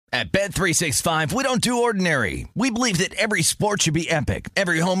At Bet365, we don't do ordinary. We believe that every sport should be epic.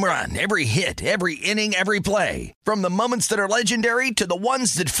 Every home run, every hit, every inning, every play. From the moments that are legendary to the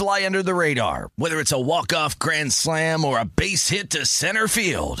ones that fly under the radar. Whether it's a walk-off grand slam or a base hit to center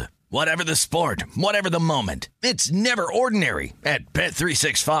field. Whatever the sport, whatever the moment. It's never ordinary at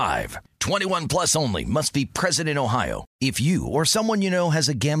Bet365. 21 plus only. Must be present in Ohio. If you or someone you know has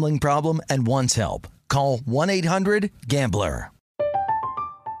a gambling problem and wants help, call 1-800-GAMBLER.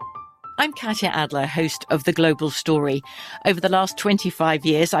 I'm Katya Adler, host of The Global Story. Over the last 25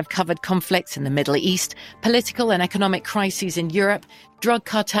 years, I've covered conflicts in the Middle East, political and economic crises in Europe, drug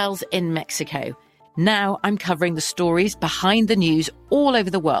cartels in Mexico. Now I'm covering the stories behind the news all over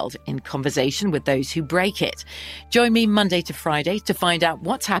the world in conversation with those who break it. Join me Monday to Friday to find out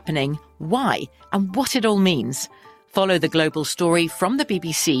what's happening, why, and what it all means. Follow The Global Story from the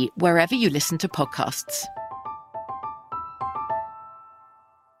BBC wherever you listen to podcasts.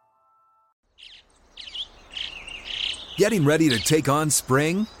 Getting ready to take on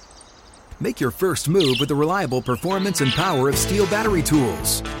spring? Make your first move with the reliable performance and power of Steel battery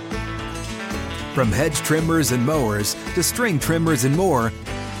tools. From hedge trimmers and mowers to string trimmers and more,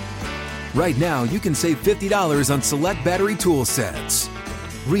 right now you can save $50 on select battery tool sets.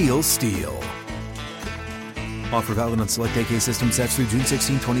 Real Steel. Offer valid on select AK system sets through June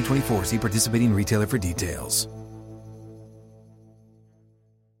 16, 2024. See participating retailer for details.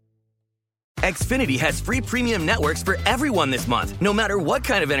 Xfinity has free premium networks for everyone this month, no matter what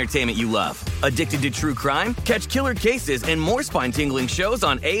kind of entertainment you love. Addicted to true crime? Catch killer cases and more spine-tingling shows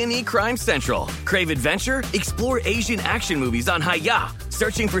on A&E Crime Central. Crave adventure? Explore Asian action movies on Hi-YAH.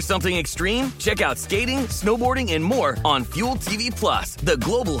 Searching for something extreme? Check out skating, snowboarding, and more on Fuel TV Plus, the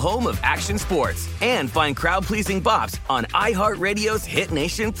global home of action sports. And find crowd-pleasing bops on iHeartRadio's Hit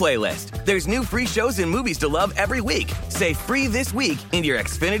Nation playlist. There's new free shows and movies to love every week. Say free this week in your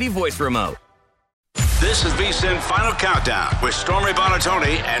Xfinity voice remote. This is VSiN Final Countdown with Stormy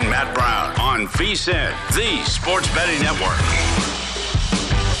Buonantony and Matt Brown on VSiN, the Sports Betting Network.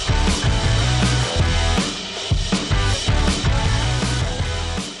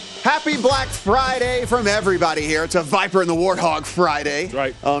 Happy Black Friday from everybody here. It's a Viper and the Warthog Friday.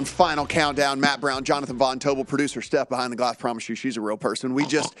 Right. On Final Countdown. Matt Brown, Jonathan Von Tobel, producer Steph behind the glass. Promise you she's a real person. We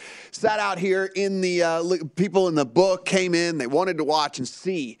just sat out here in the people in the book came in. They wanted to watch and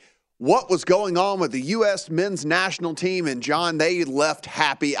see what was going on with the U.S. men's national team. And, John, they left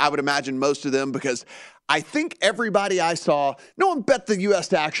happy, I would imagine most of them, because I think everybody I saw, no one bet the U.S.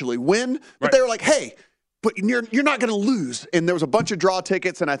 to actually win, but they were like, hey, but you're not going to lose. And there was a bunch of draw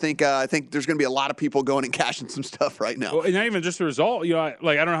tickets, and I think there's going to be a lot of people going and cashing some stuff right now. Well, and not even just the result. You know, I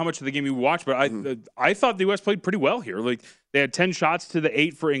don't know how much of the game you watched, but I thought the U.S. played pretty well here. Like, they had 10 shots to the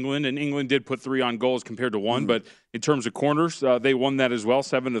 8 for England, and England did put 3 on goals compared to 1. But in terms of corners, they won that as well,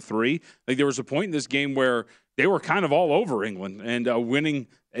 7-3. Like, there was a point in this game where they were kind of all over England and winning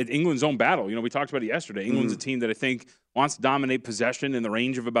at England's own battle. You know, we talked about it yesterday. England's a team that I think wants to dominate possession in the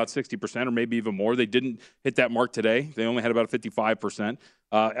range of about 60% or maybe even more. They didn't hit that mark today. They only had about 55%.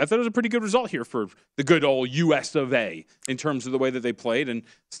 I thought it was a pretty good result here for the good old US of A in terms of the way that they played and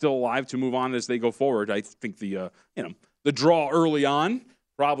still alive to move on as they go forward. I think the draw early on,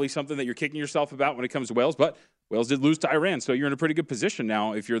 probably something that you're kicking yourself about when it comes to Wales, but Wales did lose to Iran, so you're in a pretty good position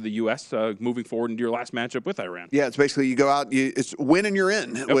now if you're the U.S. Moving forward into your last matchup with Iran. Yeah, it's basically you go out, it's win and you're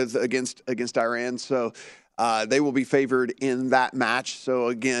in against Iran. So they will be favored in that match. So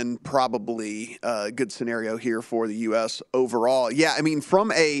again, probably a good scenario here for the U.S. overall. Yeah, I mean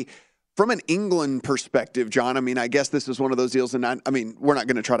from an England perspective, John. I mean, I guess this is one of those deals, and I mean, we're not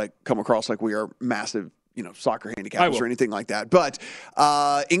going to try to come across like we are massive, soccer handicappers or anything like that. But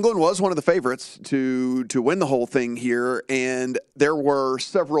England was one of the favorites to win the whole thing here, and there were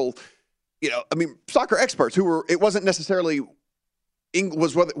several, soccer experts who were. It wasn't necessarily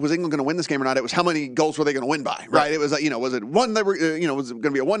was England going to win this game or not? It was how many goals were they going to win by, right? It was was it one that were was it going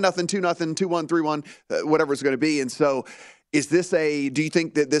to be a 1-0, 2-0, 2-1, 3-1, whatever it's going to be, and so. Do you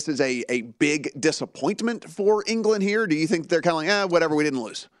think that this is a big disappointment for England here? Do you think they're kind of like, whatever, we didn't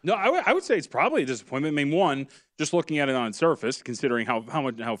lose? No, I would say it's probably a disappointment. I mean, one, just looking at it on its surface, considering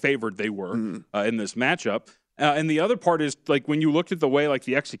how favored they were in this matchup. And the other part is, like, when you looked at the way, like,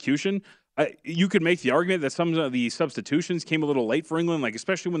 the execution, you could make the argument that some of the substitutions came a little late for England, like,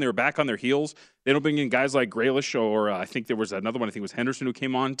 especially when they were back on their heels. They don't bring in guys like Grealish or I think there was another one, I think it was Henderson who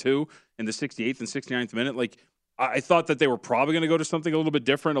came on, too, in the 68th and 69th minute. Like, I thought that they were probably going to go to something a little bit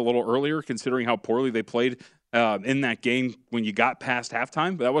different a little earlier, considering how poorly they played in that game when you got past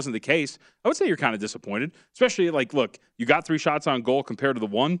halftime. But that wasn't the case. I would say you're kind of disappointed, especially look, you got 3 shots on goal compared to the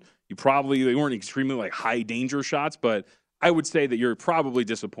 1. They weren't extremely high danger shots, but I would say that you're probably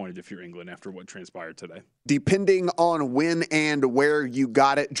disappointed if you're England after what transpired today. Depending on when and where you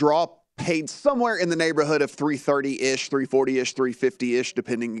got it, draw paid somewhere in the neighborhood of 330-ish, 340-ish, 350-ish,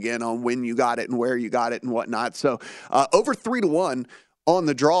 depending again on when you got it and where you got it and whatnot. So over 3-1 on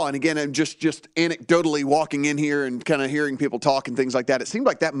the draw. And again, I'm just anecdotally walking in here and kind of hearing people talk and things like that. It seemed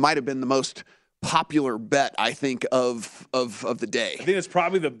like that might have been the most popular bet, I think, of the day. I think it's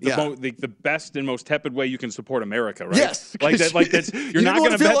probably the best and most tepid way you can support America, right? Yes. That's you're not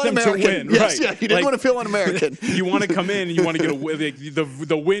going to bet them to win. Yes, right. Yeah, you didn't want to feel un-American. You want to come in and you want to get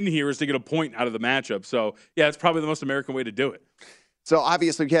the win here is to get a point out of the matchup. So, yeah, it's probably the most American way to do it. So,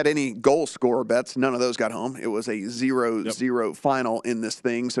 obviously, if you had any goal scorer bets, none of those got home. It was a 0-0 final in this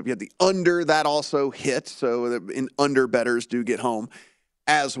thing. So, if you had the under, that also hit. So, in under bettors do get home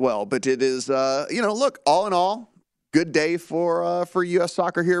as well. But it is, look, all in all, good day for U.S.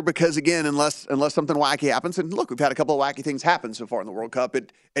 soccer here because, again, unless something wacky happens, and look, we've had a couple of wacky things happen so far in the World Cup,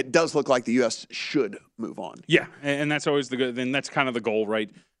 it does look like the U.S. should move on. Yeah, and that's always then that's kind of the goal,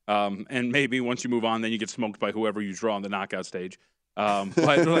 right? And maybe once you move on, then you get smoked by whoever you draw in the knockout stage. But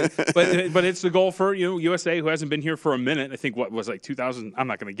it's the goal for USA, who hasn't been here for a minute. I think what was like 2000. I'm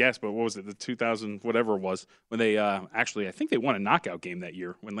not going to guess, but what was it? The 2000 whatever it was when they actually I think they won a knockout game that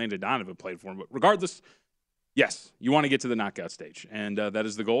year when Landon Donovan played for them. But regardless, yes, you want to get to the knockout stage, and that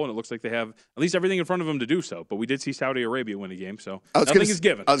is the goal. And it looks like they have at least everything in front of them to do so. But we did see Saudi Arabia win a game, so nothing is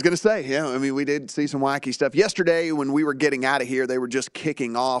given. I was going to say, yeah. I mean, we did see some wacky stuff yesterday when we were getting out of here. They were just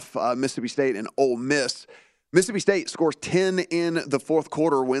kicking off Mississippi State and Ole Miss. Mississippi State scores 10 in the fourth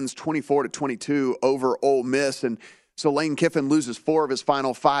quarter, wins 24-22 over Ole Miss, and so Lane Kiffin loses 4 of his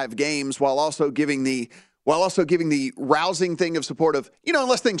final 5 games, while also giving the rousing thing of support of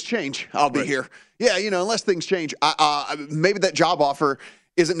unless things change, I'll be here. Yeah, unless things change, maybe that job offer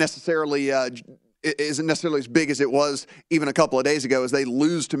isn't necessarily as big as it was even a couple of days ago as they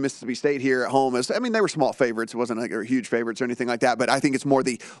lose to Mississippi State here at home. They were small favorites. It wasn't like they were huge favorites or anything like that, but I think it's more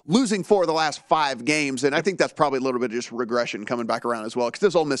the losing 4 of the last 5 games, and I think that's probably a little bit of just regression coming back around as well because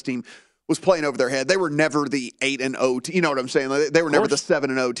this Ole Miss team was playing over their head. They were never the 8-0 team. You know what I'm saying? They were never the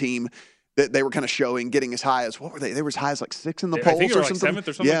 7-0 team that they were kind of showing, getting as high as, what were they? They were as high as like 6 in the polls I think or like something. 7th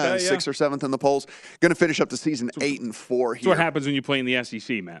or something like that, 6 or 7th in the polls. Going to finish up the season 8-4 here. That's what happens when you play in the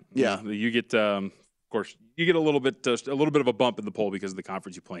SEC, Matt. Yeah. You get, of course, you get a little bit of a bump in the poll because of the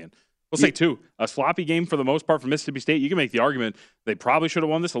conference you play in. We'll say, too, a sloppy game for the most part for Mississippi State. You can make the argument they probably should have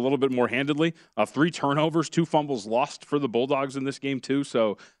won this a little bit more handedly. 3 turnovers, 2 fumbles lost for the Bulldogs in this game, too.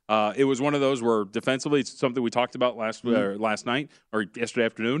 So it was one of those where defensively, it's something we talked about last night or yesterday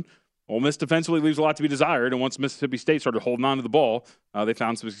afternoon. Ole Miss defensively leaves a lot to be desired, and once Mississippi State started holding on to the ball, they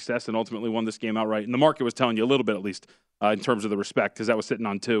found some success and ultimately won this game outright. And the market was telling you a little bit, at least, in terms of the respect, because that was sitting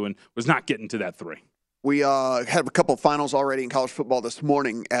on 2 and was not getting to that 3. We had a couple of finals already in college football this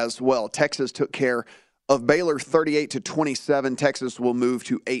morning as well. Texas took care of Baylor 38-27. Texas will move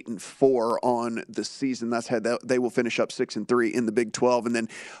to 8-4 on the season. That's how they will finish up 6-3 in the Big 12. And then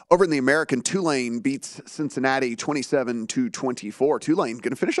over in the American, Tulane beats Cincinnati 27-24. Tulane going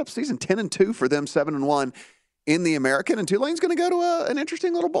to finish up the season 10-2 for them, 7-1 in the American, and Tulane's going to go to an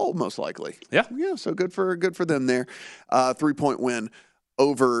interesting little bowl most likely. Yeah. So good for them there. 3-point win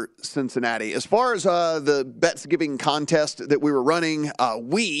over Cincinnati. As far as the bets giving contest that we were running,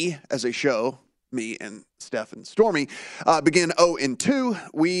 we as a show, me and Steph and Stormy, begin 0-2.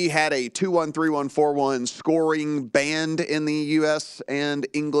 We had a 2-1, 3-1, 4-1 scoring band in the U.S. and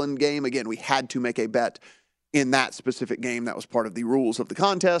England game. Again, we had to make a bet in that specific game. That was part of the rules of the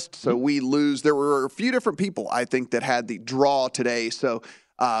contest. So we lose. There were a few different people, I think, that had the draw today. So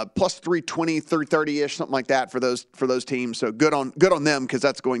plus 320, 330-ish, something like that for those teams. So good on them because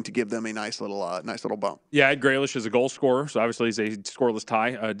that's going to give them a nice little bump. Yeah, I had Graylish as a goal scorer, so obviously he's a scoreless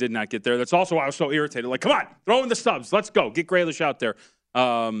tie. Did not get there. That's also why I was so irritated. Like, come on, throw in the subs. Let's go. Get Graylish out there.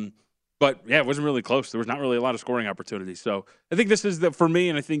 But, yeah, it wasn't really close. There was not really a lot of scoring opportunities. So I think this is for me,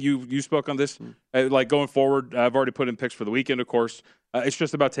 and I think you spoke on this, like going forward. I've already put in picks for the weekend, of course. It's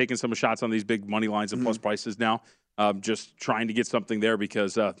just about taking some shots on these big money lines and plus prices now. Just trying to get something there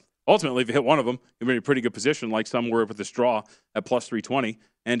because ultimately, if you hit one of them, you're in a pretty good position, like some were with this draw at plus 320.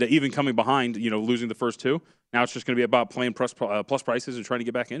 And even coming behind, losing the first 2, now it's just going to be about playing plus prices and trying to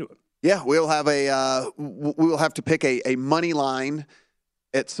get back into it. Yeah, we'll have to pick a money line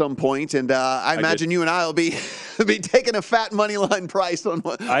at some point, and I imagine you and I will be taking a fat money line price on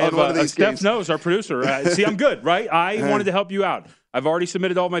one of these Steph games. knows, our producer. See, I'm good, right? I wanted to help you out. I've already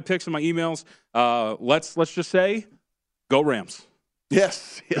submitted all my picks and my emails. Let's just say, go Rams.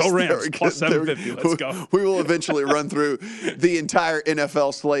 Yes, go Rams, plus 750. Let's go. We will eventually run through the entire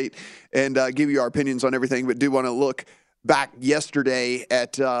NFL slate and give you our opinions on everything, but do want to look back yesterday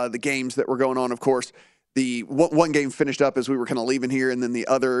at the games that were going on. Of course, the one game finished up as we were kind of leaving here, and then the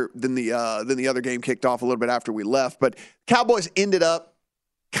other game kicked off a little bit after we left. But Cowboys ended up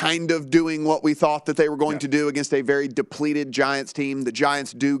kind of doing what we thought that they were going to do against a very depleted Giants team. The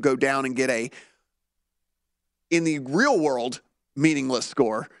Giants do go down and get in the real world, meaningless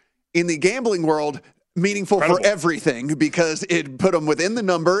score. In the gambling world, meaningful for everything, because it put them within the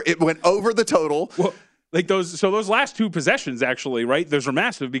number. It went over the total. Well, those last two possessions, actually, right? Those are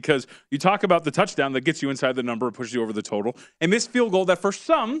massive, because you talk about the touchdown that gets you inside the number, pushes you over the total, and this field goal that for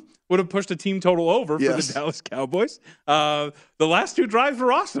some would have pushed a team total over for the Dallas Cowboys. The last two drives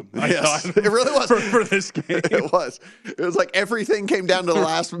were awesome. I thought, it really was for this game. It was like everything came down to the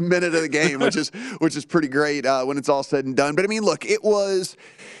last minute of the game, which is pretty great when it's all said and done. But I mean, look, it was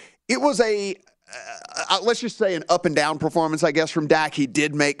a let's just say an up and down performance, I guess, from Dak. He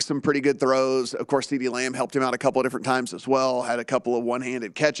did make some pretty good throws. Of course, CeeDee Lamb helped him out a couple of different times as well, had a couple of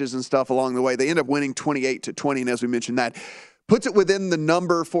one-handed catches and stuff along the way. They end up winning 28-20, and as we mentioned, that puts it within the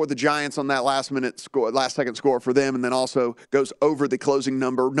number for the Giants on that last second score for them, and then also goes over the closing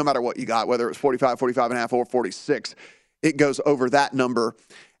number, no matter what you got, whether it was 45, 45.5, or 46. It goes over that number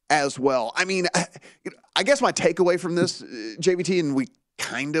as well. I mean, I guess my takeaway from this, JVT, and we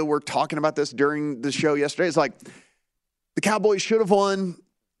kind of were talking about this during the show yesterday, is like the Cowboys should have won.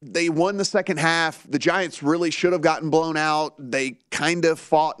 They won the second half. The Giants really should have gotten blown out. They kind of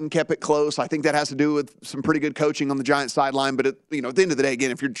fought and kept it close. I think that has to do with some pretty good coaching on the Giants sideline. But at the end of the day,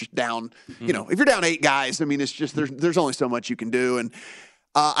 again, if you're just down, if you're down 8 guys, I mean, it's just there's only so much you can do. And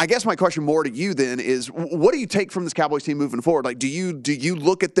I guess my question more to you then is, what do you take from this Cowboys team moving forward? Like, do you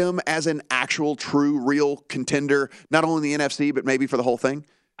look at them as an actual, true, real contender, not only in the NFC, but maybe for the whole thing?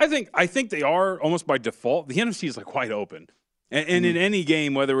 I think they are almost by default. The NFC is like wide open. And in any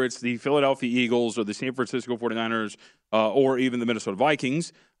game, whether it's the Philadelphia Eagles or the San Francisco 49ers or even the Minnesota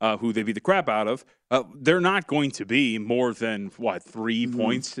Vikings, who they beat the crap out of, they're not going to be more than, 3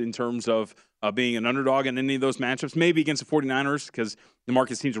 points in terms of being an underdog in any of those matchups. Maybe against the 49ers, because the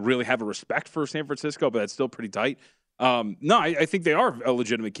market seems to really have a respect for San Francisco, but that's still pretty tight. I think they are a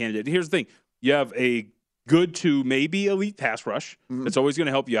legitimate candidate. Here's the thing. You have a good to maybe elite pass rush. That's always going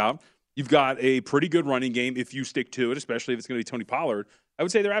to help you out. You've got a pretty good running game if you stick to it, especially if it's going to be Tony Pollard. I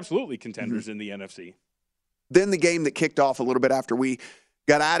would say they're absolutely contenders in the NFC. Then the game that kicked off a little bit after we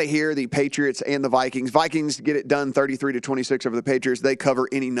got out of here, the Patriots and the Vikings. Vikings get it done 33-26 over the Patriots. They cover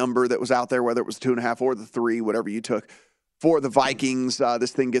any number that was out there, whether it was 2.5 or the 3, whatever you took. For the Vikings,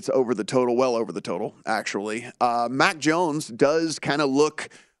 this thing gets over the total, well over the total, actually. Mac Jones does kind of look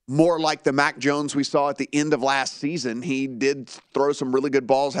more like the Mac Jones we saw at the end of last season. He did throw some really good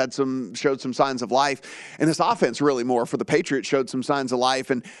balls, showed some signs of life. And this offense really more for the Patriots showed some signs of life.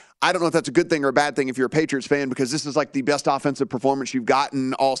 And I don't know if that's a good thing or a bad thing if you're a Patriots fan, because this is like the best offensive performance you've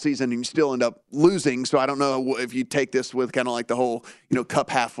gotten all season and you still end up losing. So I don't know if you take this with kind of like the whole, cup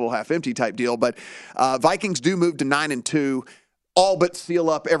half full, half empty type deal. But Vikings do move to 9-2. All but seal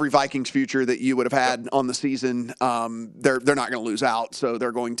up every Vikings future that you would have had on the season. They're not going to lose out, so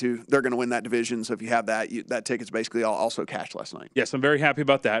they're going to win that division. So if you have that, that ticket's basically also cashed last night. Yes, I'm very happy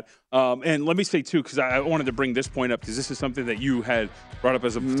about that. And let me say too, because I wanted to bring this point up, because this is something that you had brought up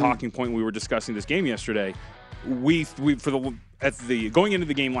as a talking point when we were discussing this game yesterday. Going into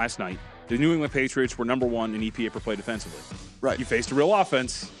the game last night, the New England Patriots were number 1 in EPA per play defensively. Right. You faced a real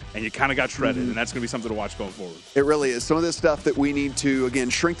offense, and you kind of got shredded, and that's going to be something to watch going forward. It really is. Some of this stuff that we need to, again,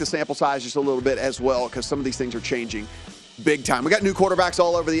 shrink the sample size just a little bit as well, because some of these things are changing big time. We got new quarterbacks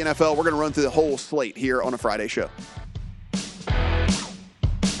all over the NFL. We're going to run through the whole slate here on a Friday show.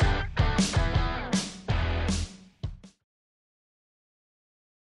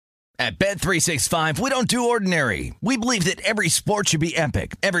 At Bet365, we don't do ordinary. We believe that every sport should be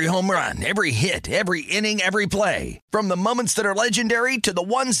epic. Every home run, every hit, every inning, every play. From the moments that are legendary to the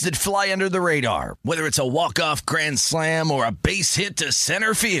ones that fly under the radar. Whether it's a walk-off grand slam or a base hit to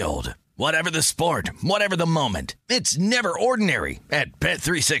center field. Whatever the sport, whatever the moment. It's never ordinary at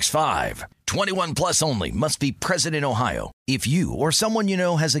Bet365. 21 plus only. Must be present in Ohio. If you or someone you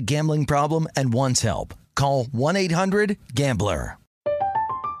know has a gambling problem and wants help, call 1-800-GAMBLER.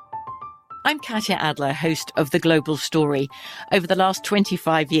 I'm Katya Adler, host of The Global Story. Over the last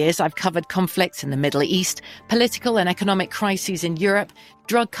 25 years, I've covered conflicts in the Middle East, political and economic crises in Europe,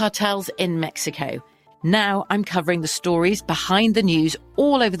 drug cartels in Mexico. Now I'm covering the stories behind the news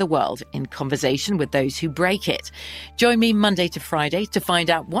all over the world in conversation with those who break it. Join me Monday to Friday to find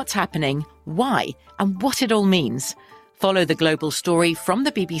out what's happening, why, and what it all means. Follow The Global Story from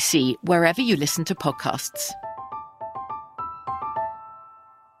the BBC wherever you listen to podcasts.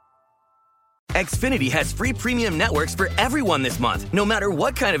 Xfinity has free premium networks for everyone this month, no matter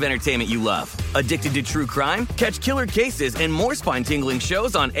what kind of entertainment you love. Addicted to true crime? Catch killer cases and more spine-tingling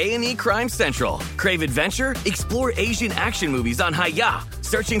shows on A&E Crime Central. Crave adventure? Explore Asian action movies on Hi-Ya.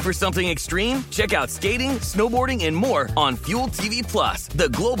 Searching for something extreme? Check out skating, snowboarding, and more on Fuel TV Plus, the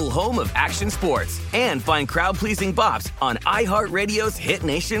global home of action sports. And find crowd-pleasing bops on iHeartRadio's Hit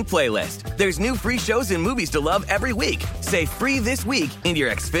Nation playlist. There's new free shows and movies to love every week. Say free this week in your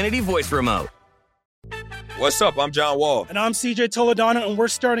Xfinity voice remote. What's up? I'm John Wall. And I'm CJ Toledano, and we're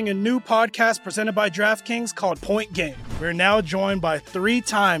starting a new podcast presented by DraftKings called Point Game. We're now joined by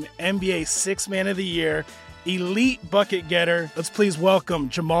three-time NBA Sixth Man of the Year, elite bucket getter. Let's please welcome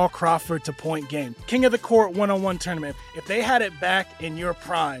Jamal Crawford to Point Game. King of the Court one-on-one tournament. If they had it back in your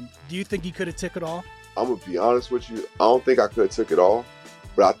prime, do you think you could have took it all? I'm going to be honest with you. I don't think I could have took it all,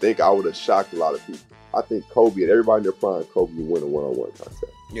 but I think I would have shocked a lot of people. I think Kobe and everybody in their prime, Kobe would win a one-on-one contest.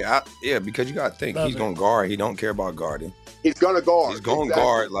 Yeah, because you got to think, he's going to guard. He don't care about guarding. He's going to guard. He's going to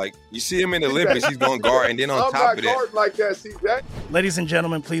guard. Like, you see him in the Olympics, he's going to guard. And then on top of that. I'm not guarding like that, see that? Ladies and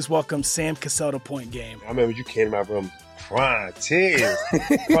gentlemen, please welcome Sam Cassell to Point Game. I remember you came out from prime 10.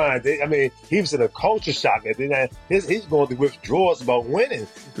 I mean, he was in a culture shock. And then he's going through withdrawals about winning.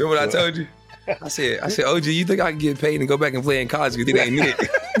 Remember what I told you? I said, OG, you think I can get paid and go back and play in college because it ain't it?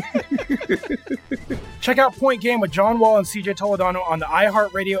 Check out Point Game with John Wall and CJ Toledano on the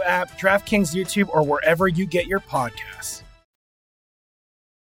iHeartRadio app, DraftKings YouTube, or wherever you get your podcasts.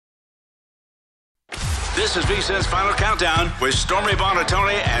 This is VSiN's Final Countdown with Stormy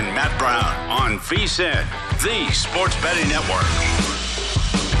Buonantony and Matt Brown on VSiN, the sports betting network.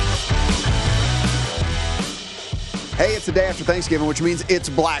 Hey, it's the day after Thanksgiving, which means it's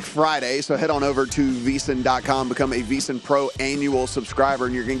Black Friday. So head on over to VSiN.com, become a VSiN Pro annual subscriber,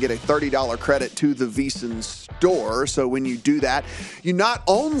 and you're going to get a $30 credit to the VSiN store. So when you do that, you not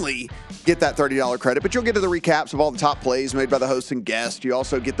only get that $30 credit, but you'll get to the recaps of all the top plays made by the hosts and guests. You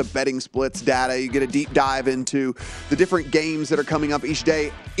also get the betting splits data. You get a deep dive into the different games that are coming up each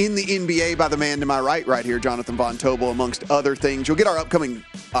day in the NBA by the man to my right here, Jonathan Von Tobel, amongst other things. You'll get our upcoming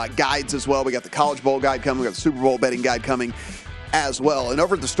guides as well. We got the College Bowl guide coming. We got the Super Bowl betting guide coming as well. And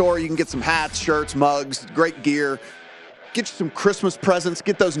over at the store, you can get some hats, shirts, mugs, great gear. Get you some Christmas presents.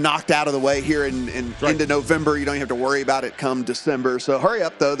 Get those knocked out of the way here into November. You don't have to worry about it come December. So hurry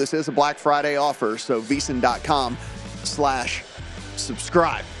up, though. This is a Black Friday offer. So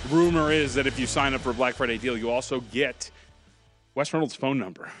VSiN.com/subscribe. Rumor is that if you sign up for a Black Friday deal, you also get Wes Reynolds' phone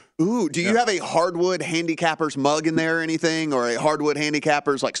number. Ooh, do you have a Hardwood Handicappers mug in there or anything? Or a Hardwood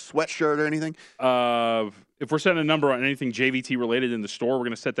Handicappers like sweatshirt or anything? If we're setting a number on anything JVT related in the store, we're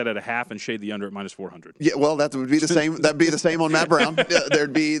going to set that at a half and shade the under at -400. Yeah, well, that would be the same. That'd be the same on Matt Brown. You're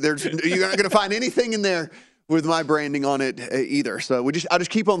not going to find anything in there with my branding on it either. So I'll just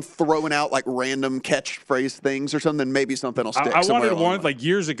keep on throwing out like random catchphrase things or something. Maybe something will stick. I wanted one like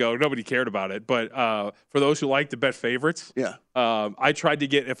years ago. Nobody cared about it, but for those who like to bet favorites, yeah. I tried to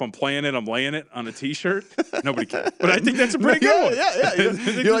get if I'm playing it, I'm laying it on a T-shirt. Nobody cared, but I think that's a pretty good one.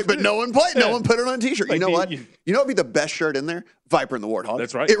 Yeah. You're like, but no one played. No one put it on a T-shirt. Like, you know what? You know what would be the best shirt in there? Viper and the Warthog.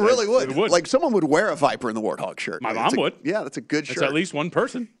 That's right. It really would. It would. Like someone would wear a Viper and the Warthog shirt. My mom would. Yeah, that's a good shirt. It's at least one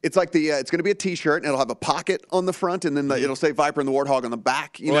person. It's like it's going to be a T-shirt and it'll have a pocket on the front and then it'll say Viper and the Warthog on the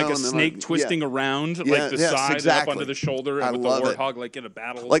back. Or like a snake twisting around like the side exactly. up under the shoulder and with the Warthog like in a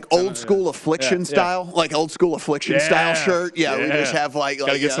battle. Like old school Affliction style. Like old school Affliction style shirt. Yeah, we just have like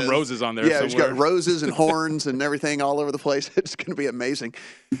gotta get some roses on there. Yeah, it's got roses and horns and everything all over the place. It's going to be amazing.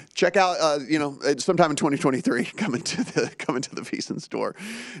 Check out, sometime in 2023, coming to the VSiN store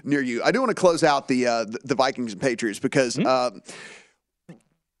near you. I do want to close out the Vikings and Patriots because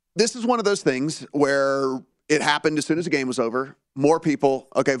this is one of those things where it happened as soon as the game was over. More people,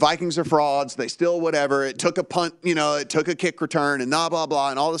 okay, Vikings are frauds. They still whatever. It took a punt, it took a kick return and blah, blah, blah,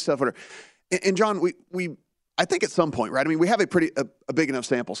 and all this stuff. Whatever. And John, I think at some point, right? I mean, we have a big enough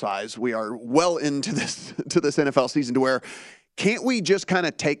sample size. We are well into this NFL season to where can't we just kind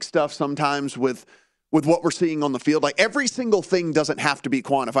of take stuff sometimes with what we're seeing on the field? Like every single thing doesn't have to be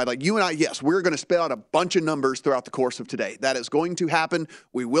quantified. Like you and I, yes, we're going to spit out a bunch of numbers throughout the course of today. That is going to happen.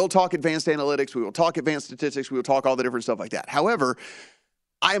 We will talk advanced analytics. We will talk advanced statistics. We will talk all the different stuff like that. However,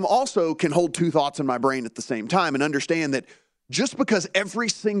 I also can hold two thoughts in my brain at the same time and understand that just because every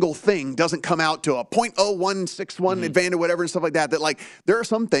single thing doesn't come out to a 0.0161 advantage or whatever and stuff like that, like there are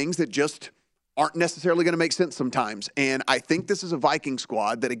some things that just aren't necessarily going to make sense sometimes. And I think this is a Viking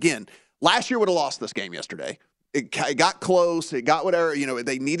squad that, again, last year would have lost this game yesterday. It got close. It got whatever.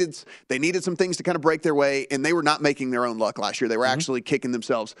 They needed some things to kind of break their way, and they were not making their own luck last year. They were actually kicking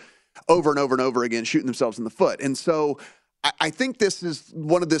themselves over and over and over again, shooting themselves in the foot. And so I think this is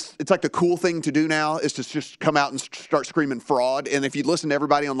it's like the cool thing to do now is to just come out and start screaming fraud. And if you listen to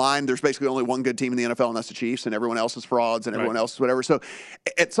everybody online, there's basically only one good team in the NFL, and that's the Chiefs, and everyone else is frauds, and everyone else is whatever. So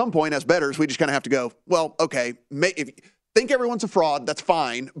at some point, as bettors, we just kind of have to go, well, okay, if you think everyone's a fraud, that's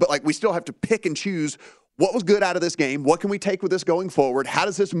fine. But like, we still have to pick and choose what was good out of this game. What can we take with this going forward? How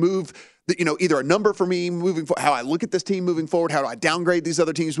does this move, either a number for me moving forward, how I look at this team moving forward, how do I downgrade these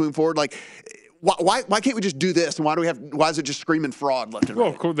other teams moving forward? Like, why can't we just do this? And why is it just screaming fraud left and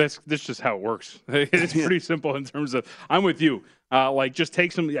right? Well, cool. That's just how it works. It's pretty simple in terms of, I'm with you. Just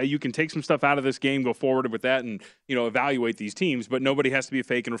take you can take some stuff out of this game, go forward with that, and evaluate these teams. But nobody has to be a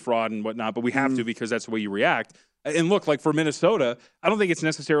fake and a fraud and whatnot. But we have to, because that's the way you react. And look, like for Minnesota, I don't think it's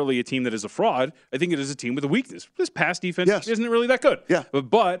necessarily a team that is a fraud. I think it is a team with a weakness. This pass defense isn't really that good. Yeah.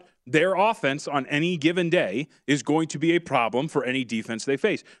 But their offense on any given day is going to be a problem for any defense they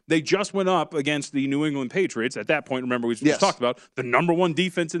face. They just went up against the New England Patriots. At that point, remember we just talked about the number one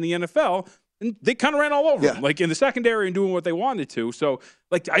defense in the NFL. And they kind of ran all over them, like in the secondary and doing what they wanted to. So,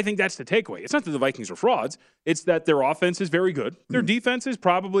 I think that's the takeaway. It's not that the Vikings are frauds. It's that their offense is very good. Their defense is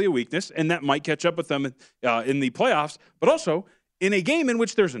probably a weakness, and that might catch up with them in the playoffs. But also, in a game in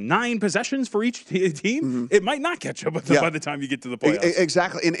which there's 9 possessions for each team, it might not catch up with them by the time you get to the playoffs.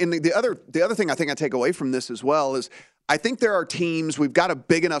 Exactly. And the other thing I think I take away from this as well is I think there are teams, we've got a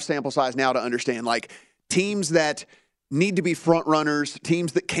big enough sample size now to understand, like teams that – need to be front runners,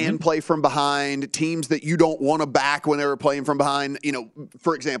 teams that can play from behind, teams that you don't want to back when they were playing from behind.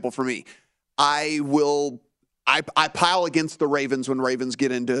 For example, for me, I pile against the Ravens when Ravens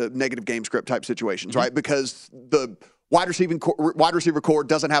get into negative game script type situations, right? Because the wide receiver core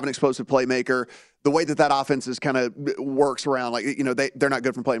doesn't have an explosive playmaker. The way that offense is kind of works around, they're not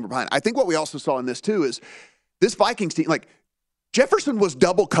good from playing from behind. I think what we also saw in this too is this Vikings team, Jefferson was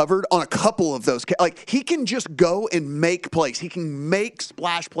double covered on a couple of those. He can just go and make plays. He can make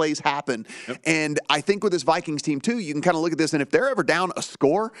splash plays happen. Yep. And I think with this Vikings team, too, you can kind of look at this, and if they're ever down a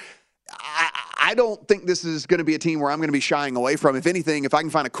score, I don't think this is going to be a team where I'm going to be shying away from. If anything, if I can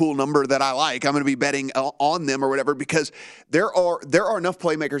find a cool number that I like, I'm going to be betting on them or whatever, because there are enough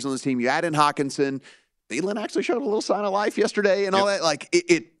playmakers on this team. You add in Hawkinson. Thielen actually showed a little sign of life yesterday and all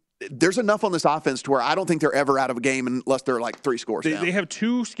that. There's enough on this offense to where I don't think they're ever out of a game unless they're 3 scores down. They have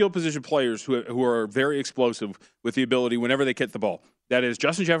 2 skill position players who are very explosive with the ability whenever they get the ball. That is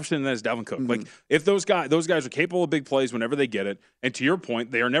Justin Jefferson and that is Dalvin Cook. If those guys are capable of big plays whenever they get it, and to your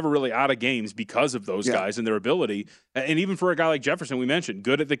point, they are never really out of games because of those guys and their ability. And even for a guy like Jefferson, we mentioned,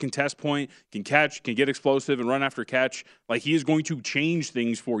 good at the contest point, can catch, can get explosive and run after catch. He is going to change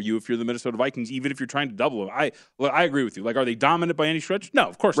things for you if you're the Minnesota Vikings, even if you're trying to double him. I agree with you. Are they dominant by any stretch? No,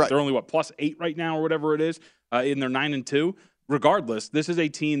 of course not. They're only, +8 right now or whatever it is, in their 9-2. Regardless, this is a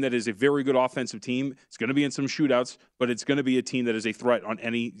team that is a very good offensive team. It's going to be in some shootouts, but it's going to be a team that is a threat on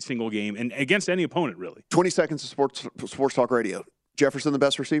any single game and against any opponent, really. 20 seconds of sports talk radio. Jefferson the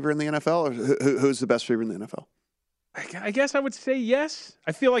best receiver in the NFL, or who's the best receiver in the NFL? I guess I would say yes.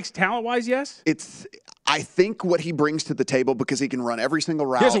 I feel like talent-wise, yes. I think what he brings to the table, because he can run every single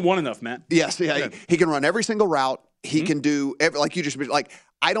route. He hasn't won enough, Matt. Yes, he can run every single route. He can do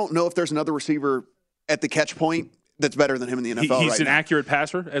I don't know if there's another receiver at the catch point that's better than him in the NFL. He's an accurate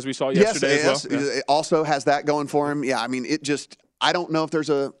passer, as we saw yesterday as well. It also has that going for him. Yeah, I mean, I don't know if there's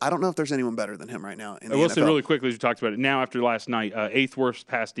anyone better than him right now in the NFL. I will say really quickly, as you talked about it, now after last night, 8th worst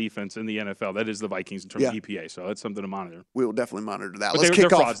pass defense in the NFL. That is the Vikings in terms of EPA, so that's something to monitor. We will definitely monitor that. But they're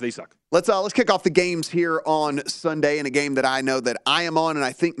frauds. They suck. Let's kick off the games here on Sunday in a game that I know that I am on, and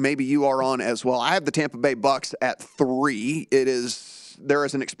I think maybe you are on as well. I have the Tampa Bay Bucks at 3. There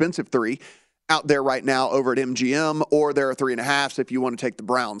is an expensive 3 out there right now over at MGM, or there are 3.5s if you want to take the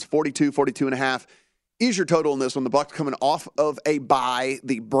Browns. 42.5 is your total in this one. The Bucs coming off of a bye.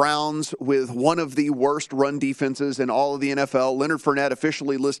 The Browns with one of the worst run defenses in all of the NFL. Leonard Fournette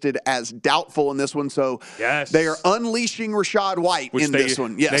officially listed as doubtful in this one, so they are unleashing Rachaad White in this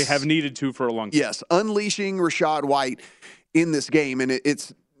one. Yes, they have needed to for a long time. Yes, unleashing Rachaad White in this game, and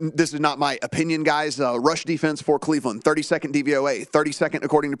this is not my opinion, guys. Rush defense for Cleveland, 32nd DVOA, 32nd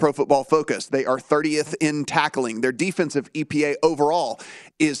according to Pro Football Focus. They are 30th in tackling. Their defensive EPA overall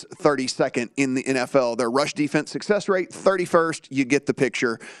is 32nd in the NFL. Their rush defense success rate, 31st. You get the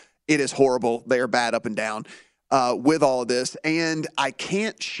picture. It is horrible. They are bad up and down with all of this. And I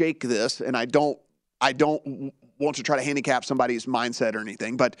can't shake this, and I don't want to try to handicap somebody's mindset or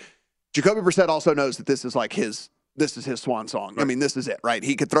anything, but Jacoby Brissett also knows that this is his swan song. Right. I mean, this is it, right?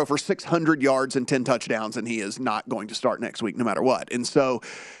 He could throw for 600 yards and 10 touchdowns, and he is not going to start next week no matter what. And so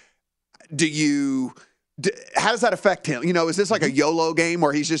do you How does that affect him? Is this like a YOLO game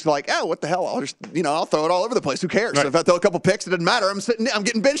where he's just like, oh, what the hell? I'll just, I'll throw it all over the place. Who cares? Right. If I throw a couple picks, it doesn't matter. I'm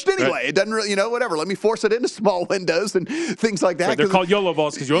getting benched anyway. Right. It doesn't really, whatever. Let me force it into small windows and things like that. Right. They're called YOLO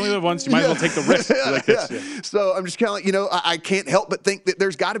balls because you only live once. You might as well take the risk. Like this. Yeah. So I'm just kind of like, I can't help but think that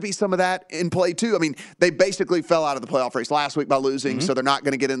there's got to be some of that in play too. I mean, they basically fell out of the playoff race last week by losing, so they're not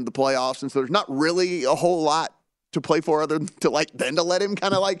going to get into the playoffs. And so there's not really a whole lot to play for other than to let him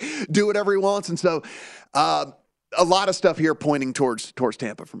kind of like do whatever he wants. And so, a lot of stuff here pointing towards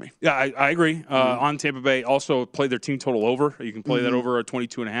Tampa for me. Yeah, I agree. On Tampa Bay, also play their team total over. You can play that over at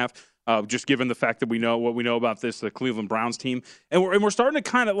 22.5. Just given the fact that we know what we know about the Cleveland Browns team. And we're starting to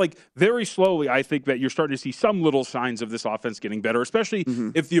kind of like very slowly, I think that you're starting to see some little signs of this offense getting better, especially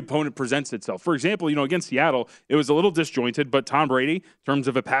if the opponent presents itself. For example, against Seattle, it was a little disjointed, but Tom Brady, in terms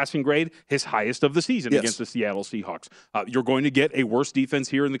of a passing grade, his highest of the season against the Seattle Seahawks. You're going to get a worse defense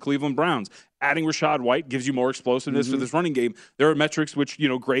here in the Cleveland Browns. Adding Rachaad White gives you more explosiveness to this running game. There are metrics which,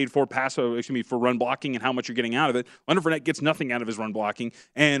 grade for for run blocking and how much you're getting out of it. Leonard Fournette gets nothing out of his run blocking,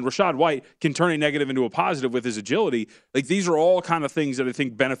 and Rachaad White can turn a negative into a positive with his agility. Like, these are all kind of things that I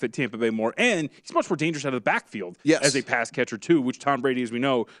think benefit Tampa Bay more. And he's much more dangerous out of the backfield as a pass catcher, too, which Tom Brady, as we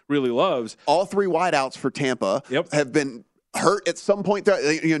know, really loves. All three wideouts for Tampa have been hurt at some point,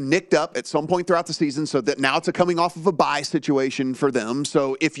 nicked up at some point throughout the season, so that now it's a coming off of a bye situation for them.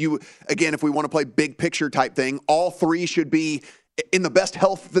 So if we want to play big picture type thing, all three should be in the best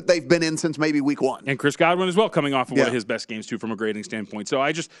health that they've been in since maybe week one. And Chris Godwin as well, coming off of one of his best games, too, from a grading standpoint. So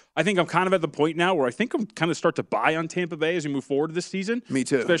I think I'm kind of at the point now where I think I'm kind of start to buy on Tampa Bay as we move forward this season. Me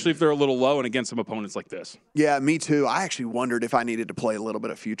too. Especially if they're a little low and against some opponents like this. Yeah, me too. I actually wondered if I needed to play a little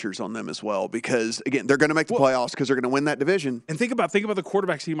bit of futures on them as well because, again, they're going to make the playoffs because they're going to win that division. And think about the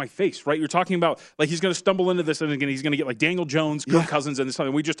quarterbacks he might face, right? You're talking about, like, he's going to stumble into this and again, he's going to get, like, Daniel Jones, Kirk Cousins, and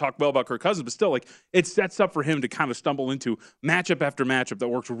something. We just talked well about Kirk Cousins, but still, like, it sets up for him to kind of stumble into matchup after matchup that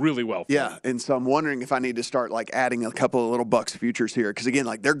works really well for him. And so I'm wondering if I need to start like adding a couple of little bucks futures here because again,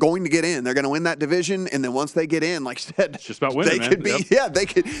 like they're going to get in, they're going to win that division, and then once they get in, like I said, it's just about winning. They could be,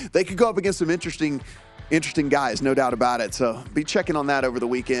 they could go up against some interesting guys, no doubt about it. So be checking on that over the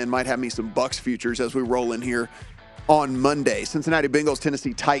weekend. Might have me some bucks futures as we roll in here on Monday. Cincinnati Bengals,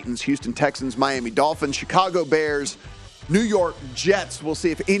 Tennessee Titans, Houston Texans, Miami Dolphins, Chicago Bears, New York Jets. We'll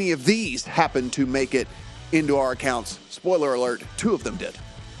see if any of these happen to make it into our accounts. Spoiler alert, 2 of them did.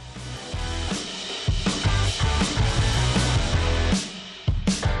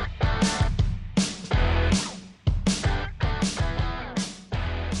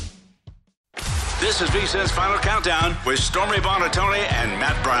 This is VSiN's Final Countdown with Stormy Buonantony and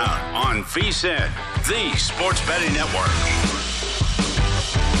Matt Brown on VSiN, the Sports Betting Network.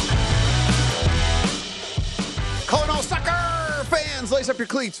 Calling all soccer fans, lace up your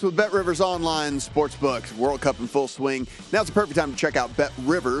cleats with BetRivers Online Sportsbook. World Cup in full swing. Now's the perfect time to check out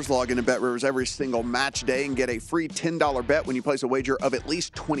BetRivers. Log into BetRivers every single match day and get a free $10 bet when you place a wager of at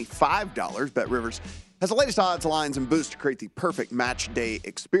least $25. BetRivers has the latest odds, lines, and boosts to create the perfect match day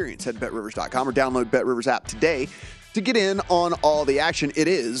experience. Head to BetRivers.com or download BetRivers app today to get in on all the action. It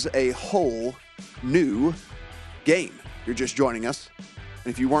is a whole new game. You're just joining us.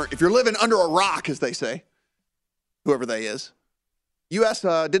 And if you're living under a rock, as they say, whoever they is, U.S.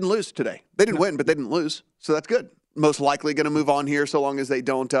 Didn't lose today. They didn't win, but they didn't lose. So that's good. Most likely going to move on here so long as they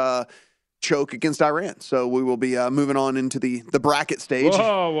don't choke against Iran. So we will be moving on into the bracket stage.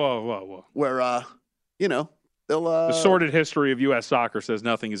 Whoa. Where, they'll... the sordid history of U.S. soccer says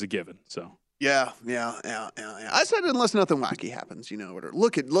nothing is a given, so... Yeah. I said unless nothing wacky happens,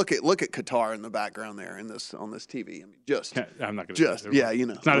 look at Qatar in the background there on this TV. I mean, I'm not going to. It's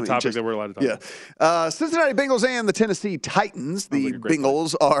not a topic that we're allowed to talk about. Cincinnati Bengals and the Tennessee Titans. The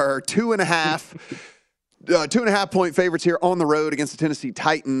Bengals are 2.5 point favorites here on the road against the Tennessee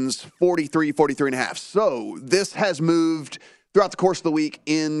Titans, 43.5. So this has moved throughout the course of the week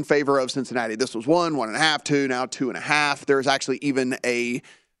in favor of Cincinnati. This was 1.5, 2, now 2.5. There's actually even a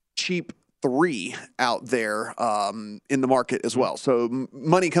cheap 3 out there in the market as well. So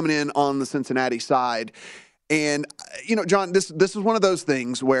money coming in on the Cincinnati side. And, John, this is one of those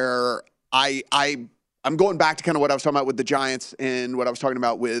things where I'm going back to kind of what I was talking about with the Giants and what I was talking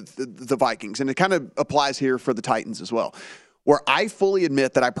about with the Vikings. And it kind of applies here for the Titans as well, where I fully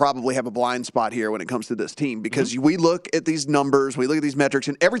admit that I probably have a blind spot here when it comes to this team because we look at these numbers, we look at these metrics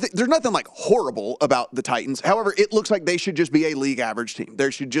and everything. There's nothing like horrible about the Titans. However, it looks like they should just be a league average team.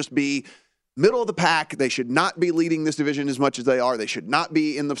 There should just be middle of the pack. They should not be leading this division as much as they are. They should not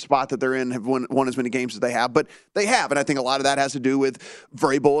be in the spot that they're in, have won as many games as they have, but they have. And I think a lot of that has to do with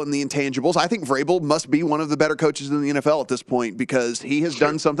Vrabel and the intangibles. I think Vrabel must be one of the better coaches in the NFL at this point because he has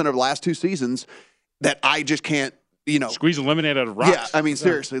done something over the last 2 seasons that I just can't, squeeze a lemonade out of rocks. Yeah, I mean,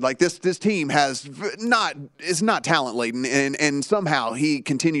 seriously, like this team is not talent laden, and somehow he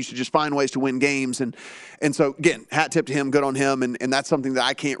continues to just find ways to win games, and so again, hat tip to him, good on him, and that's something that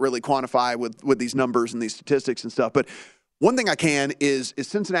I can't really quantify with these numbers and these statistics and stuff. But one thing I can is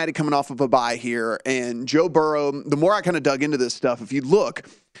Cincinnati coming off of a bye here, and Joe Burrow. The more I kind of dug into this stuff, if you look,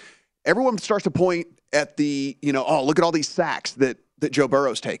 everyone starts to point at the look at all these sacks that Joe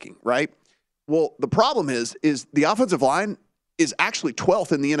Burrow's taking, right? Well, the problem is the offensive line is actually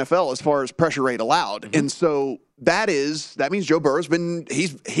 12th in the NFL as far as pressure rate allowed. Mm-hmm. And so that means Joe Burrow's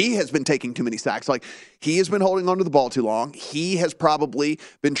he has been taking too many sacks. Like, he has been holding onto the ball too long. He has probably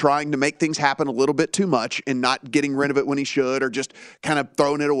been trying to make things happen a little bit too much and not getting rid of it when he should, or just kind of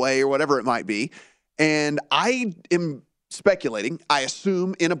throwing it away or whatever it might be. And I am speculating, I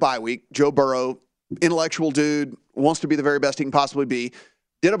assume in a bye week, Joe Burrow, intellectual dude, wants to be the very best he can possibly be,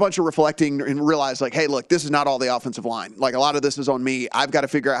 did a bunch of reflecting and realized, like, hey, look, this is not all the offensive line. Like, a lot of this is on me. I've got to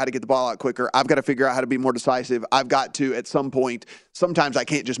figure out how to get the ball out quicker. I've got to figure out how to be more decisive. I've got to, at some point, sometimes I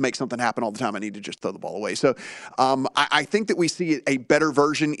can't just make something happen all the time. I need to just throw the ball away. So I think that we see a better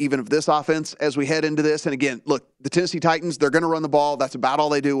version even of this offense as we head into this. And again, look, the Tennessee Titans, they're going to run the ball. That's about all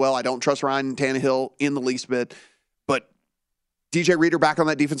they do well. I don't trust Ryan Tannehill in the least bit. But DJ Reader back on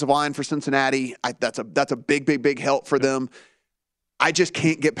that defensive line for Cincinnati, that's a big help for them. I just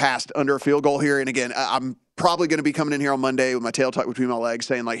can't get past under a field goal here. And again, I'm probably going to be coming in here on Monday with my tail tucked between my legs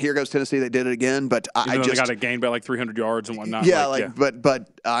saying, like, here goes Tennessee. They did it again. But I just got a gain by like 300 yards and whatnot. Yeah, but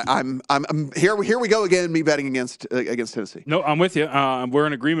I'm here we go again, me betting against Tennessee. No, I'm with you. We're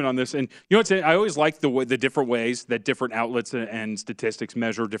in agreement on this. And you know what, I always like the different ways that different outlets and statistics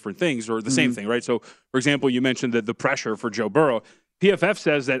measure different things, or the same thing, right? So, for example, you mentioned the pressure for Joe Burrow. PFF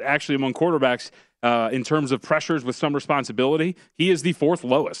says that actually among quarterbacks, in terms of pressures with some responsibility, he is the fourth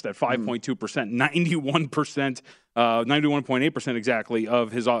lowest at 5.2%, 91%, 91.8% exactly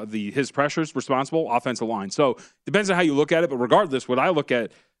of his pressures responsible offensive line. So depends on how you look at it, but regardless, what I look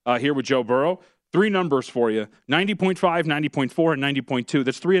at here with Joe Burrow, three numbers for you: 90.5, 90.4, and 90.2.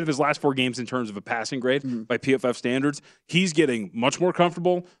 That's three out of his last four games in terms of a passing grade by PFF standards. He's getting much more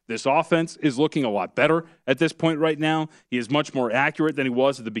comfortable. This offense is looking a lot better at this point right now. He is much more accurate than he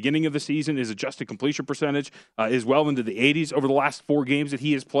was at the beginning of the season. His adjusted completion percentage is well into the 80s over the last four games that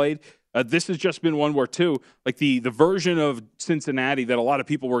he has played. This has just been one where, too, like the version of Cincinnati that a lot of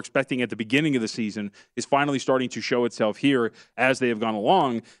people were expecting at the beginning of the season is finally starting to show itself here as they have gone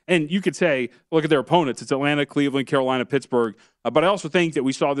along. And you could say, look at their opponents. It's Atlanta, Cleveland, Carolina, Pittsburgh. But I also think that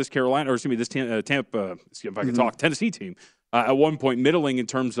we saw this Tennessee team at one point middling in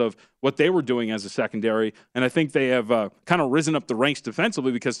terms of what they were doing as a secondary. And I think they have kind of risen up the ranks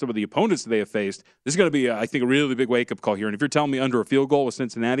defensively because some of the opponents that they have faced. This is going to be, I think, a really big wake-up call here. And if you're telling me under a field goal with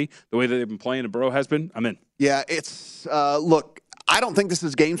Cincinnati, the way that they've been playing and Burrow has been, I'm in. Yeah, it's look, I don't think this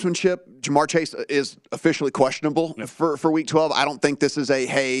is gamesmanship. Jamar Chase is officially questionable for Week 12. I don't think this is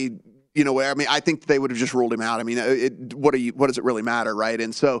I think they would have just ruled him out. I mean, what does it really matter, right?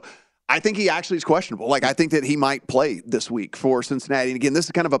 And so I think he actually is questionable. Like, I think that he might play this week for Cincinnati. And again, this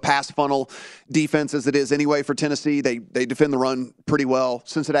is kind of a pass funnel defense as it is anyway for Tennessee. They defend the run pretty well.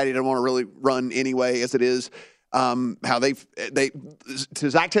 Cincinnati didn't want to really run anyway as it is. How they to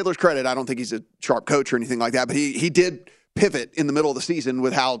Zach Taylor's credit, I don't think he's a sharp coach or anything like that, but he did pivot in the middle of the season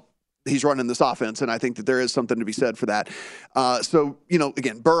with how he's running this offense, and I think that there is something to be said for that. So,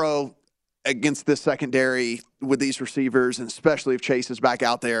 again, Burrow against this secondary with these receivers, and especially if Chase is back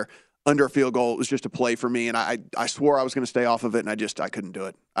out there, under a field goal, it was just a play for me, and I swore I was going to stay off of it, and I couldn't do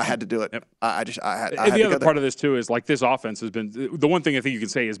it. I had to do it. Yep. I had the other part of this too is, like, this offense has been the one thing I think you can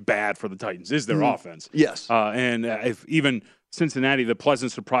say is bad for the Titans is their offense. Yes, and if even Cincinnati, the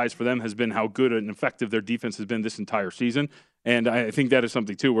pleasant surprise for them has been how good and effective their defense has been this entire season, and I think that is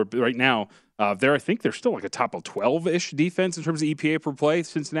something too. Where right now, I think they're still like a top of 12-ish defense in terms of EPA per play.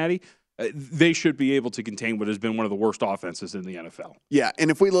 Cincinnati. They should be able to contain what has been one of the worst offenses in the NFL. Yeah, and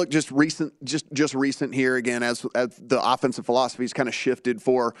if we look just recent here again, as the offensive philosophy's kind of shifted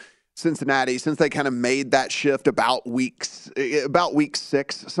for Cincinnati since they kind of made that shift about week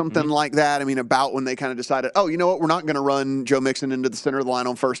 6, something like that. I mean, about when they kind of decided, oh, you know what, we're not going to run Joe Mixon into the center of the line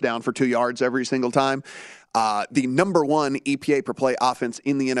on first down for 2 yards every single time. The number one EPA per play offense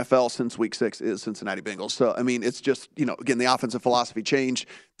in the NFL since week 6 is Cincinnati Bengals. So, I mean, it's just, again, the offensive philosophy changed.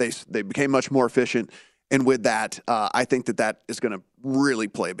 They became much more efficient. And with that, I think that is going to really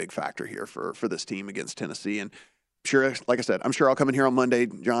play a big factor here for this team against Tennessee. And sure, like I said, I'm sure I'll come in here on Monday,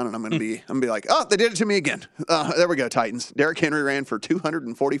 John, and I'm going to be like, oh, they did it to me again. There we go, Titans. Derrick Henry ran for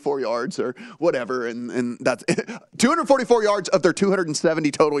 244 yards or whatever, and that's 244 yards of their 270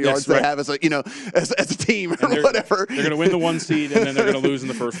 total yards they have as a as a team or whatever. They're going to win the 1 seed, and then they're going to lose in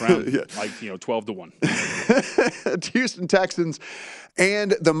the first round, 12-1. Houston Texans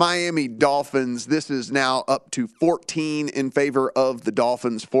and the Miami Dolphins. This is now up to 14 in favor of the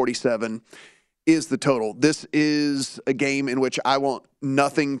Dolphins. 47 is the total. This is a game in which I want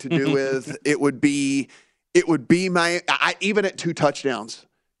nothing to do with. It would be even at 2 touchdowns,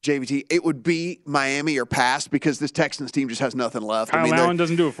 JVT, it would be Miami or pass because this Texans team just has nothing left. Kyle Allen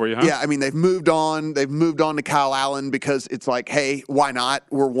doesn't do it for you, huh? Yeah, I mean, they've moved on. They've moved on to Kyle Allen because it's like, hey, why not?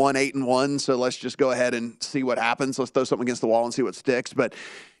 We're 1-8-1, so let's just go ahead and see what happens. Let's throw something against the wall and see what sticks. But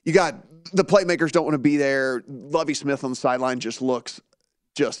you got the playmakers don't want to be there. Lovie Smith on the sideline just looks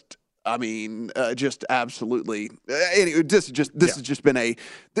just absolutely. Anyway, this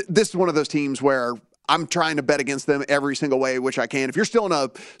is one of those teams where I'm trying to bet against them every single way which I can. If you're still in a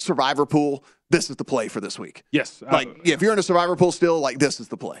survivor pool, this is the play for this week. Yes. If you're in a survivor pool still, this is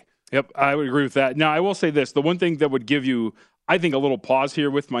the play. Yep, I would agree with that. Now, I will say this. The one thing that would give you, I think, a little pause here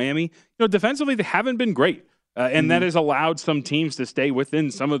with Miami, defensively, they haven't been great. And that has allowed some teams to stay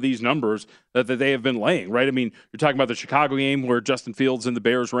within some of these numbers that they have been laying, right? I mean, you're talking about the Chicago game where Justin Fields and the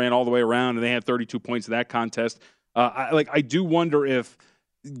Bears ran all the way around and they had 32 points in that contest. I do wonder if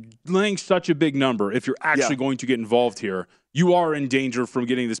laying such a big number, if you're actually going to get involved here, you are in danger from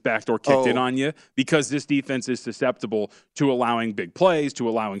getting this backdoor kicked in on you because this defense is susceptible to allowing big plays, to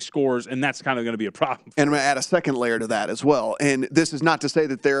allowing scores, and that's kind of going to be a problem. And I'm going to add a second layer to that as well. And this is not to say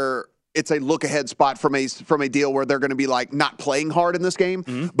that it's a look-ahead spot from a deal where they're going to be not playing hard in this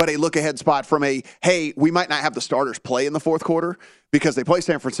game, but a look-ahead spot from hey, we might not have the starters play in the fourth quarter because they play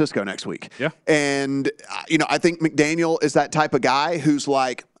San Francisco next week. Yeah. And, I think McDaniel is that type of guy who's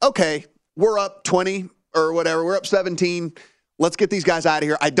like, okay, we're up 20 or whatever. We're up 17. Let's get these guys out of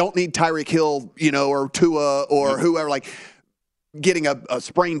here. I don't need Tyreek Hill, or Tua or whoever, getting a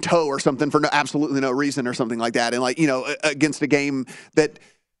sprained toe or something for absolutely no reason or something like that. And, against a game that –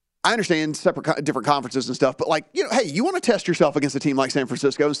 I understand different conferences and stuff, but hey, you want to test yourself against a team like San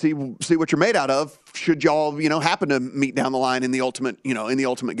Francisco and see what you're made out of. Should y'all, happen to meet down the line in the ultimate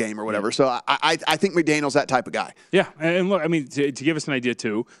game or whatever. So I think McDaniel's that type of guy. Yeah, and look, I mean, to give us an idea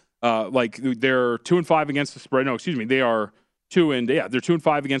too, they're 2-5 against the spread. No, excuse me, they are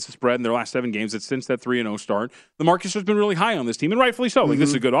 2-5 against the spread in their last 7 games. It's since that 3-0 start. The market's just been really high on this team, and rightfully so. This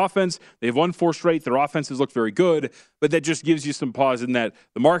is a good offense. They've won 4 straight. Their offenses look very good, but that just gives you some pause in that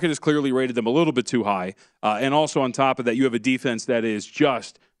the market has clearly rated them a little bit too high. And also on top of that, you have a defense that is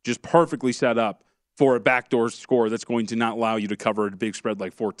just perfectly set up for a backdoor score that's going to not allow you to cover a big spread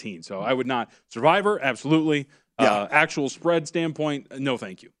like 14. So I would not. Survivor, absolutely. Actual spread standpoint, no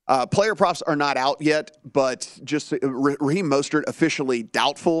thank you. Player props are not out yet, but just Raheem Mostert officially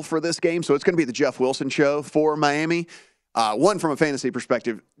doubtful for this game, so it's going to be the Jeff Wilson show for Miami. One, from a fantasy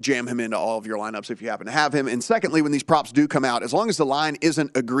perspective, jam him into all of your lineups if you happen to have him. And secondly, when these props do come out, as long as the line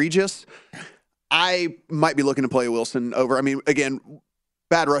isn't egregious, I might be looking to play Wilson over. I mean, again,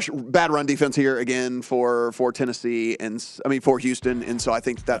 bad run defense here again for Tennessee for Houston, and so I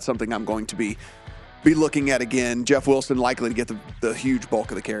think that's something I'm going to be looking at again. Jeff Wilson likely to get the huge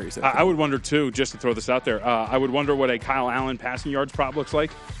bulk of the carries. I would wonder, too, just to throw this out there, I would wonder what a Kyle Allen passing yards prop looks like.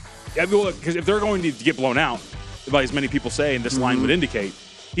 Because if they're going to get blown out, by as many people say, and this line would indicate,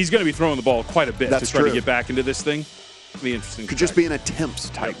 he's going to be throwing the ball quite a bit to try to get back into this thing. It'll be interesting. Could just be an attempts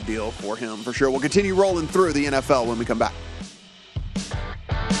type deal for him, for sure. We'll continue rolling through the NFL when we come back.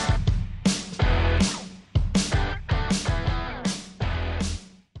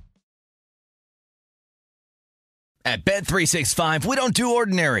 At Bet365, we don't do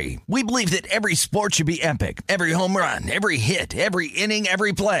ordinary. We believe that every sport should be epic. Every home run, every hit, every inning,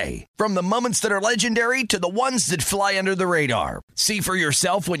 every play. From the moments that are legendary to the ones that fly under the radar. See for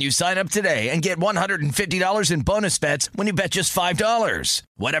yourself when you sign up today and get $150 in bonus bets when you bet just $5.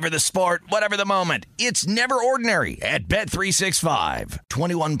 Whatever the sport, whatever the moment, it's never ordinary at Bet365.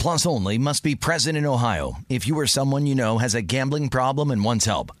 21 plus only. Must be present in Ohio. If you or someone you know has a gambling problem and wants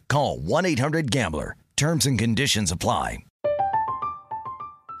help, call 1-800-GAMBLER. Terms and conditions apply.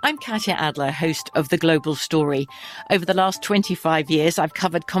 I'm Katya Adler, host of The Global Story. Over the last 25 years, I've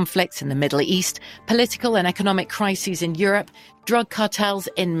covered conflicts in the Middle East, political and economic crises in Europe, drug cartels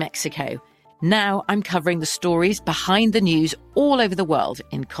in Mexico. Now I'm covering the stories behind the news all over the world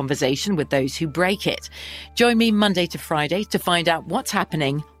in conversation with those who break it. Join me Monday to Friday to find out what's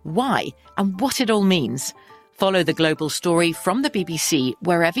happening, why, and what it all means. Follow The Global Story from the BBC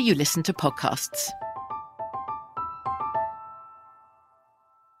wherever you listen to podcasts.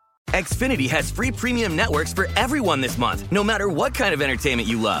 Xfinity has free premium networks for everyone this month, no matter what kind of entertainment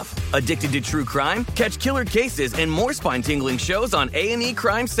you love. Addicted to true crime? Catch killer cases and more spine-tingling shows on A&E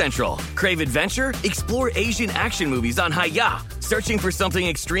Crime Central. Crave adventure? Explore Asian action movies on Hi-YAH. Searching for something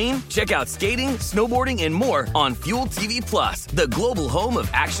extreme? Check out skating, snowboarding, and more on Fuel TV Plus, the global home of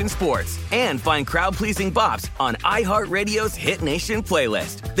action sports. And find crowd-pleasing bops on iHeartRadio's Hit Nation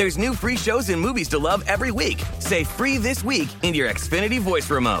playlist. There's new free shows and movies to love every week. Say free this week in your Xfinity voice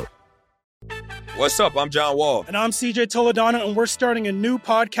remote. What's up? I'm John Wall. And I'm CJ Toledano, and we're starting a new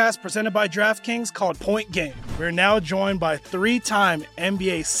podcast presented by DraftKings called Point Game. We're now joined by three-time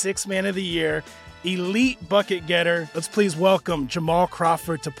NBA Sixth Man of the Year, elite bucket getter. Let's please welcome Jamal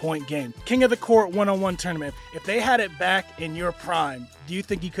Crawford to Point Game. King of the Court one-on-one tournament. If they had it back in your prime, do you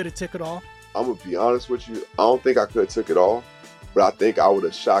think you could have took it all? I'm going to be honest with you. I don't think I could have took it all, but I think I would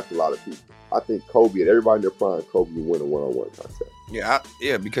have shocked a lot of people. I think Kobe and everybody in their prime, Kobe would win a one-on-one contest. Yeah,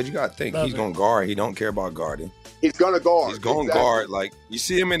 because you got to think he's going to guard. He don't care about guarding. He's going to guard. He's going to guard. Like, you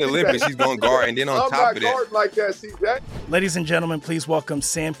see him in the Olympics, he's going to guard. And then on top of that. I'm not guarding like that, CJ. Ladies and gentlemen, please welcome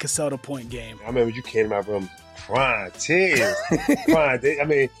Sam Cassell to Point Game. I remember you came out from crying, tears. I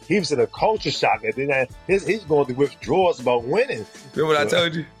mean, he was in a culture shock. And then he's going through withdrawals about winning. Remember what I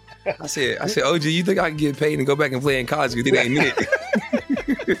told you? I said, OG, you think I can get paid and go back and play in college because it ain't it?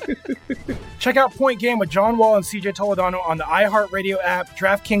 Check out Point Game with John Wall and CJ Toledano on the iHeartRadio app,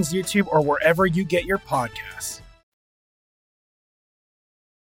 DraftKings YouTube, or wherever you get your podcasts.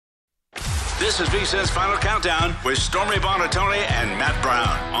 This is VSiN's Final Countdown with Stormy Buonantony and Matt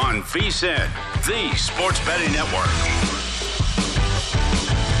Brown on VSiN, the Sports Betting Network.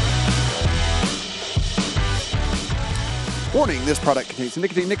 Warning, this product contains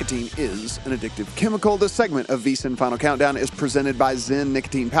nicotine. Nicotine is an addictive chemical. This segment of VSiN Final Countdown is presented by Zyn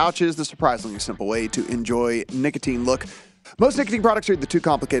Nicotine Pouches, the surprisingly simple way to enjoy nicotine. Look, most nicotine products are either too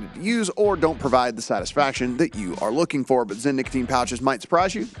complicated to use or don't provide the satisfaction that you are looking for, but Zyn Nicotine Pouches might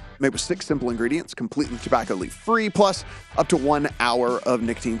surprise you. Made with 6 simple ingredients, completely tobacco leaf-free, plus up to 1 hour of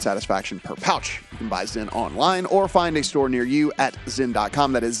nicotine satisfaction per pouch. You can buy Zyn online or find a store near you at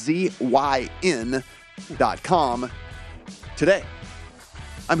Zyn.com. That is ZYN.com. Today,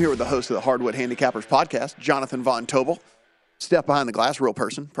 I'm here with the host of the Hardwood Handicappers podcast, Jonathan Von Tobel. Step behind the glass, real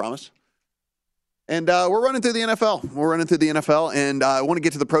person, promise. And we're running through the NFL. And I want to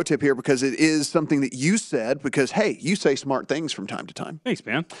get to the pro tip here because it is something that you said because, hey, you say smart things from time to time. Thanks,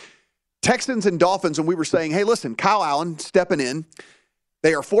 man. Texans and Dolphins, and we were saying, hey, listen, Kyle Allen stepping in.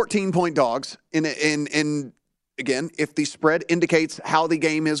 They are 14-point dogs. And again, if the spread indicates how the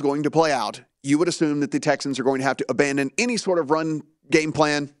game is going to play out, you would assume that the Texans are going to have to abandon any sort of run game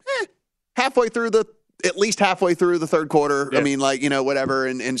plan at least halfway through the third quarter. Yeah. I mean, whatever,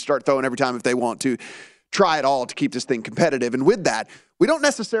 and start throwing every time if they want to try it all to keep this thing competitive. And with that, we don't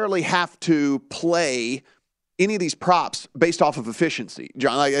necessarily have to play any of these props based off of efficiency,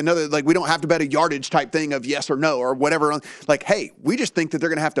 John. We don't have to bet a yardage type thing of yes or no or whatever. Hey, we just think that they're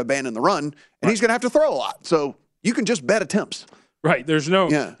going to have to abandon the run, and he's going to have to throw a lot. So you can just bet attempts. Right. There's no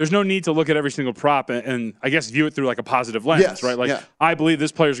need to look at every single prop and I guess view it through like a positive lens, right? I believe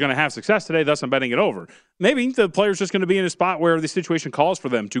this player's going to have success today, thus I'm betting it over. Maybe the player's just going to be in a spot where the situation calls for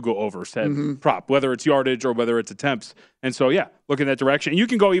them to go over said prop, whether it's yardage or whether it's attempts. And so, look in that direction. And you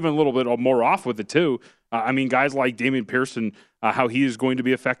can go even a little bit more off with it too. Guys like Damian Pierce and how he is going to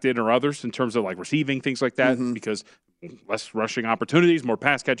be affected or others in terms of like receiving, things like that, because less rushing opportunities, more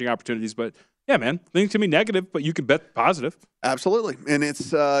pass catching opportunities. But yeah, man, things can be negative, but you can bet positive. Absolutely. And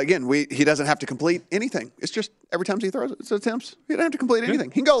it's, he doesn't have to complete anything. It's just every time he throws it's attempts. He doesn't have to complete anything.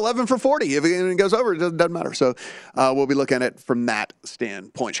 He can go 11 for 40. If it goes over, it doesn't matter. So we'll be looking at it from that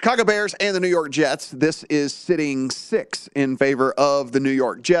standpoint. Chicago Bears and the New York Jets. This is sitting 6 in favor of the New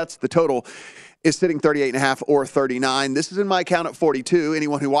York Jets. The total is sitting 38.5 or 39. This is in my account at 42.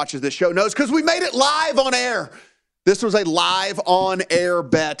 Anyone who watches this show knows because we made it live on air. This was a live on-air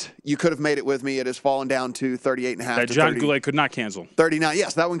bet. You could have made it with me. It has fallen down to 38.5. That John Goulet could not cancel. 39.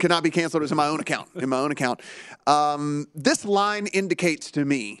 Yes, that one could not be canceled. It was in my own account. This line indicates to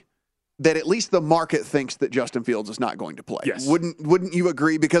me that at least the market thinks that Justin Fields is not going to play. Yes. Wouldn't you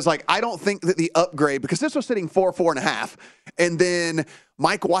agree? Because I don't think that the upgrade, because this was sitting 4.5, and then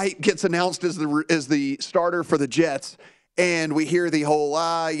Mike White gets announced as the starter for the Jets. And we hear the whole,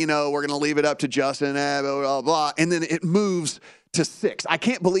 we're going to leave it up to Justin, blah, blah, blah. And then it moves to 6. I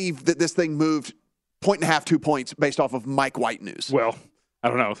can't believe that this thing moved 1.5, 2 points based off of Mike White news. Well, I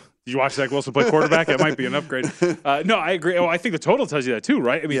don't know. Did you watch Zach Wilson play quarterback? That might be an upgrade. No, I agree. Oh, I think the total tells you that too,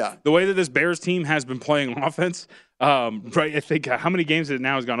 right? I mean, the way that this Bears team has been playing offense, Right? I think how many games it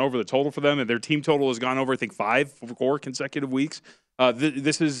now has gone over the total for them, and their team total has gone over, I think, 4 consecutive weeks.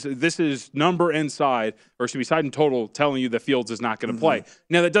 This is number and side, or should be side and total, telling you that Fields is not going to play.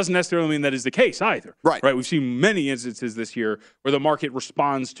 Now, that doesn't necessarily mean that is the case either. Right. We've seen many instances this year where the market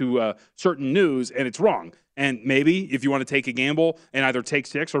responds to certain news, and it's wrong. And maybe if you want to take a gamble and either take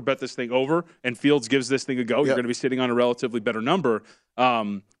 6 or bet this thing over, and Fields gives this thing a go, you're going to be sitting on a relatively better number.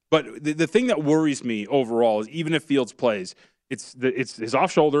 But the thing that worries me overall is even if Fields plays, it's his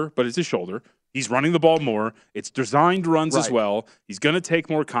off shoulder, but it's his shoulder. He's running the ball more. It's designed runs as well. He's going to take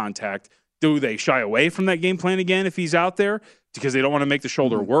more contact. Do they shy away from that game plan again if he's out there because they don't want to make the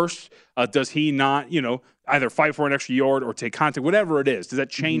shoulder worse? Does he not, either fight for an extra yard or take contact, whatever it is? Does that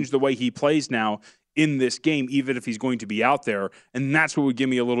change the way he plays now in this game, even if he's going to be out there? And that's what would give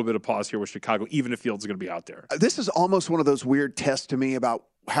me a little bit of pause here with Chicago, even if Fields is going to be out there. This is almost one of those weird tests to me about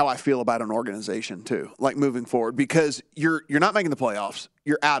how I feel about an organization too, like moving forward, because you're not making the playoffs.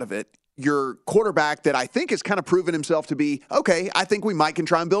 You're out of it. Your quarterback that I think has kind of proven himself to be, okay, I think we can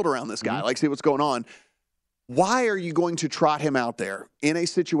try and build around this guy, like see what's going on. Why are you going to trot him out there in a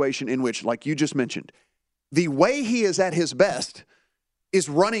situation in which, like you just mentioned, the way he is at his best is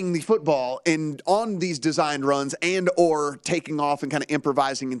running the football and on these designed runs and or taking off and kind of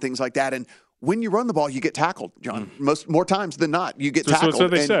improvising and things like that. And when you run the ball, you get tackled, John. More times than not, you get tackled. That's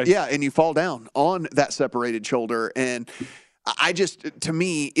what they say. Yeah, and you fall down on that separated shoulder. And to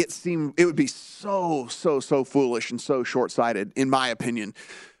me, it would be so foolish and so short-sighted, in my opinion,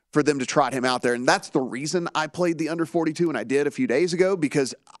 for them to trot him out there. And that's the reason I played the under 42, and I did a few days ago,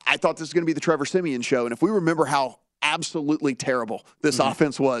 because I thought this was going to be the Trevor Siemian show. And if we remember how absolutely terrible this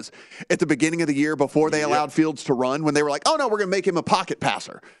offense was at the beginning of the year before they allowed Fields to run, when they were like, oh, no, we're going to make him a pocket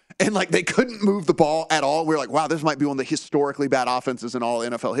passer. And, they couldn't move the ball at all. We were like, wow, this might be one of the historically bad offenses in all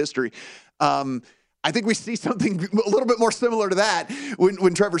NFL history. I think we see something a little bit more similar to that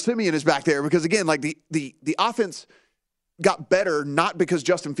when Trevor Siemian is back there, because again, the offense got better not because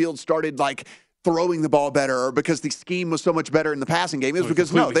Justin Fields started throwing the ball better or because the scheme was so much better in the passing game. It was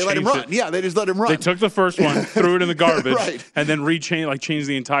because they let him run. Yeah, they just let him run. They took the first one, threw it in the garbage, and then changed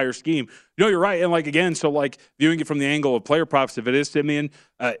the entire scheme. You're right. And again, viewing it from the angle of player props, if it is Siemian,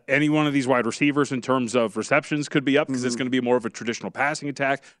 any one of these wide receivers in terms of receptions could be up because it's going to be more of a traditional passing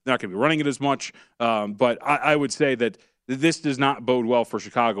attack. They're not going to be running it as much. But I would say that this does not bode well for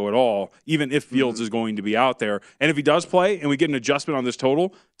Chicago at all, even if Fields is going to be out there. And if he does play and we get an adjustment on this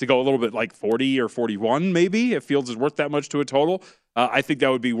total to go a little bit 40 or 41 maybe, if Fields is worth that much to a total, I think that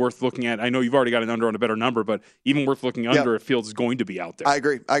would be worth looking at. I know you've already got an under on a better number, but even worth looking under if Fields is going to be out there. I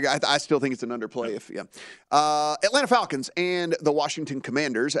agree. I still think it's an underplay. Atlanta Falcons and the Washington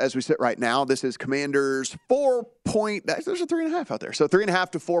Commanders, as we sit right now. This is Commanders 4-point. There's a 3.5 out there. So 3.5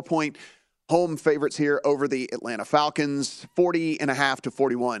 to 4-point home favorites here over the Atlanta Falcons. 40.5 to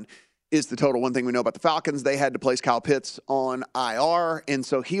 41 is the total. One thing we know about the Falcons, they had to place Kyle Pitts on IR, and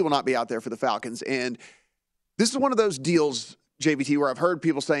so he will not be out there for the Falcons. And this is one of those deals, JVT, where I've heard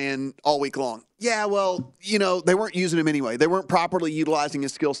people saying all week long, yeah, well, they weren't using him anyway. They weren't properly utilizing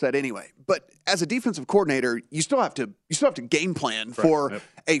his skill set anyway. But as a defensive coordinator, you still have to game plan for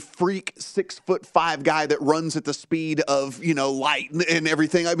a freak 6'5" guy that runs at the speed of, light and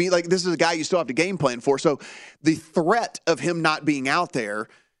everything. I mean, this is a guy you still have to game plan for. So the threat of him not being out there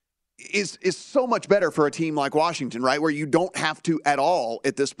is so much better for a team like Washington, right? Where you don't have to at all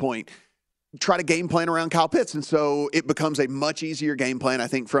at this point try to game plan around Kyle Pitts. And so it becomes a much easier game plan, I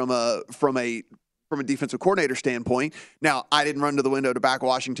think, from a defensive coordinator standpoint. Now, I didn't run to the window to back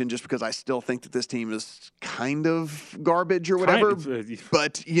Washington just because I still think that this team is kind of garbage or whatever.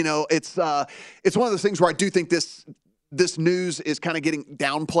 But, it's one of those things where I do think this news is kind of getting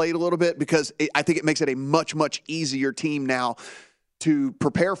downplayed a little bit because I think it makes it a much, much easier team now to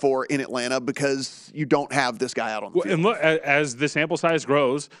prepare for in Atlanta because you don't have this guy out on the field. And look, as the sample size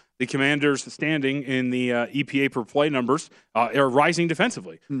grows, the Commanders' standing in the EPA per play numbers are rising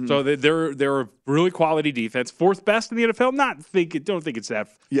defensively. So they're a really quality defense. 4th best in the NFL. Don't think it's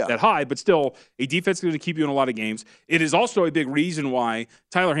that high, but still a defense going to keep you in a lot of games. It is also a big reason why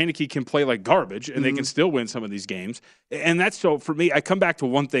Tyler Heinicke can play like garbage and they can still win some of these games. And that's so for me. I come back to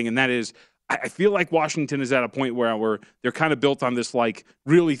one thing, and that is, I feel like Washington is at a point where they're kind of built on this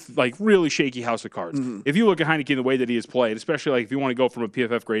really shaky house of cards. If you look at Heinicke and the way that he has played, especially if you want to go from a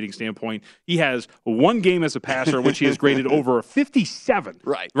PFF grading standpoint, he has one game as a passer in which he has graded over a 57.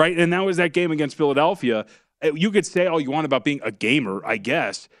 Right, and that was that game against Philadelphia. You could say all you want about being a gamer, I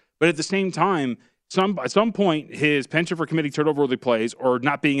guess, but at the same time, at some point, his penchant for committing turnover-worthy plays or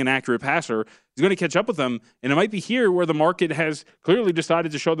not being an accurate passer is going to catch up with them, and it might be here where the market has clearly decided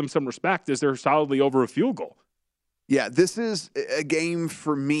to show them some respect as they're solidly over a field goal. Yeah, this is a game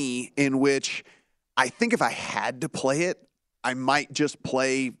for me in which I think if I had to play it, I might just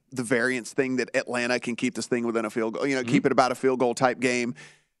play the variance thing that Atlanta can keep this thing within a field goal, keep it about a field goal type game.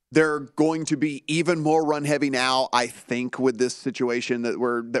 They're going to be even more run heavy now, I think, with this situation that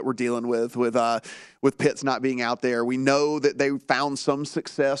we're dealing with Pitts not being out there. We know that they found some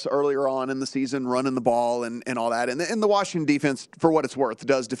success earlier on in the season running the ball and all that. And the Washington defense, for what it's worth,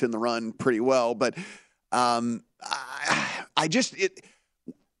 does defend the run pretty well. But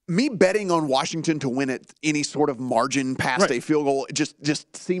me betting on Washington to win at any sort of margin past a field goal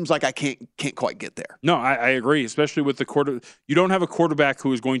just seems like I can't quite get there. No, I agree, especially with the you don't have a quarterback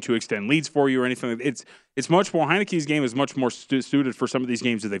who is going to extend leads for you or anything. It's much more, Heineke's game is much more suited for some of these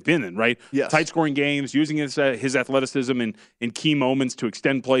games that they've been in, right? Yes. Tight scoring games, using his athleticism in key moments to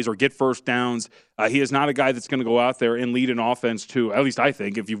extend plays or get first downs. He is not a guy that's going to go out there and lead an offense to, at least I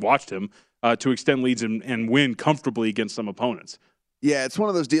think, if you've watched him, to extend leads and win comfortably against some opponents. Yeah, it's one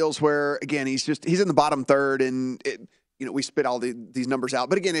of those deals where, again, he's in the bottom third, and we spit all these numbers out.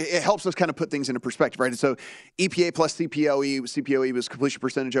 But again, it helps us kind of put things into perspective, right? And so EPA plus CPOE was completion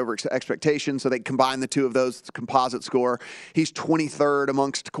percentage over expectation. So they combine the two of those, it's a composite score. He's 23rd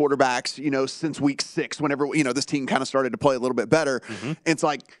amongst quarterbacks, since week 6, whenever, this team kind of started to play a little bit better. Mm-hmm. And it's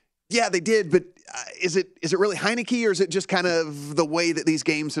like, yeah, they did, but is it really Heineke, or is it just kind of the way that these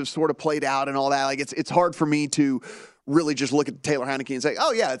games have sort of played out and all that? Like, it's hard for me to really just look at Taylor Heineke and say,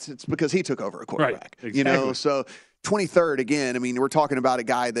 oh, yeah, it's because he took over a quarterback. Right, exactly. So 23rd, again, I mean, we're talking about a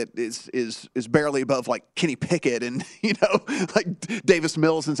guy that is barely above, like, Kenny Pickett and, like Davis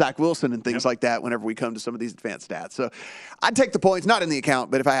Mills and Zach Wilson and things like that whenever we come to some of these advanced stats. So I'd take the points, not in the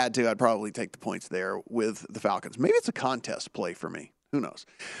account, but if I had to, I'd probably take the points there with the Falcons. Maybe it's a contest play for me. Who knows?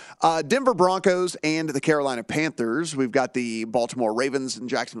 Denver Broncos and the Carolina Panthers. We've got the Baltimore Ravens and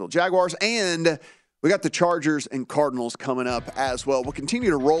Jacksonville Jaguars, and we got the Chargers and Cardinals coming up as well. We'll continue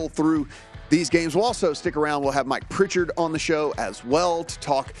to roll through these games. We'll also stick around. We'll have Mike Pritchard on the show as well to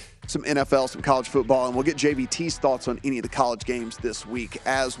talk some NFL, some college football, and we'll get JVT's thoughts on any of the college games this week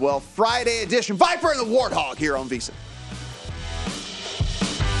as well. Friday edition, Viper and the Warthog here on VSiN.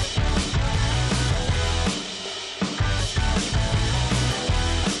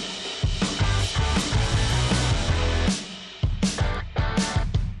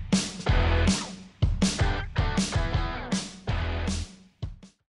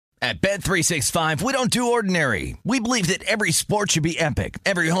 At Bet365, we don't do ordinary. We believe that every sport should be epic.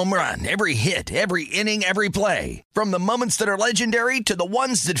 Every home run, every hit, every inning, every play. From the moments that are legendary to the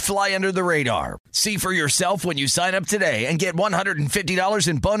ones that fly under the radar. See for yourself when you sign up today and get $150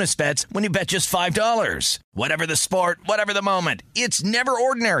 in bonus bets when you bet just $5. Whatever the sport, whatever the moment, it's never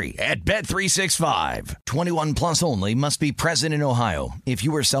ordinary at Bet365. 21 plus only. Must be present in Ohio. If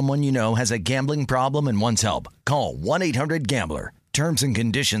you or someone you know has a gambling problem and wants help, call 1-800-GAMBLER. Terms and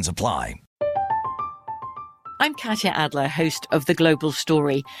conditions apply. I'm Katya Adler, host of The Global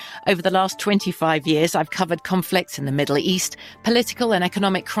Story. Over the last 25 years, I've covered conflicts in the Middle East, political and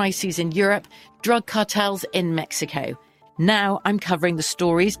economic crises in Europe, drug cartels in Mexico. Now I'm covering the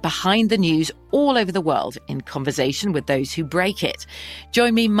stories behind the news all over the world in conversation with those who break it.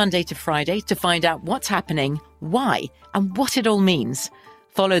 Join me Monday to Friday to find out what's happening, why, and what it all means.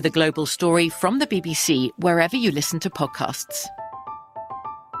 Follow The Global Story from the BBC wherever you listen to podcasts.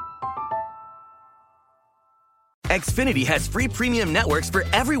 Xfinity has free premium networks for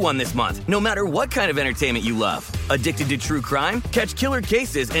everyone this month, no matter what kind of entertainment you love. Addicted to true crime? Catch killer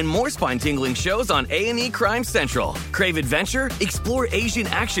cases and more spine-tingling shows on A&E Crime Central. Crave adventure? Explore Asian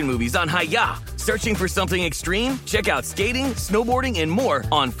action movies on Hi-YAH. Searching for something extreme? Check out skating, snowboarding, and more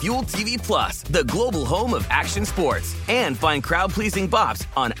on Fuel TV Plus, the global home of action sports. And find crowd-pleasing bops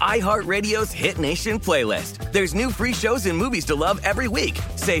on iHeartRadio's Hit Nation playlist. There's new free shows and movies to love every week.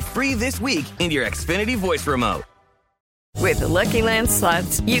 Say free this week in your Xfinity voice remote. With the Lucky Land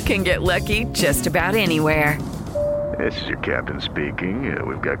Slots, you can get lucky just about anywhere. This is your captain speaking.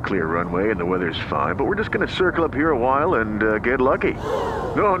 We've got clear runway and the weather's fine, but we're just going to circle up here a while and get lucky.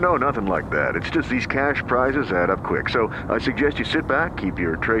 No, nothing like that. It's just these cash prizes add up quick. So I suggest you sit back, keep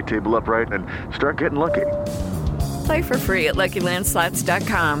your tray table upright, and start getting lucky. Play for free at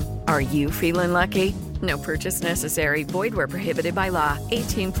LuckyLandSlots.com. Are you feeling lucky? No purchase necessary. Void where prohibited by law.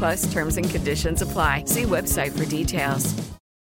 18 plus terms and conditions apply. See website for details.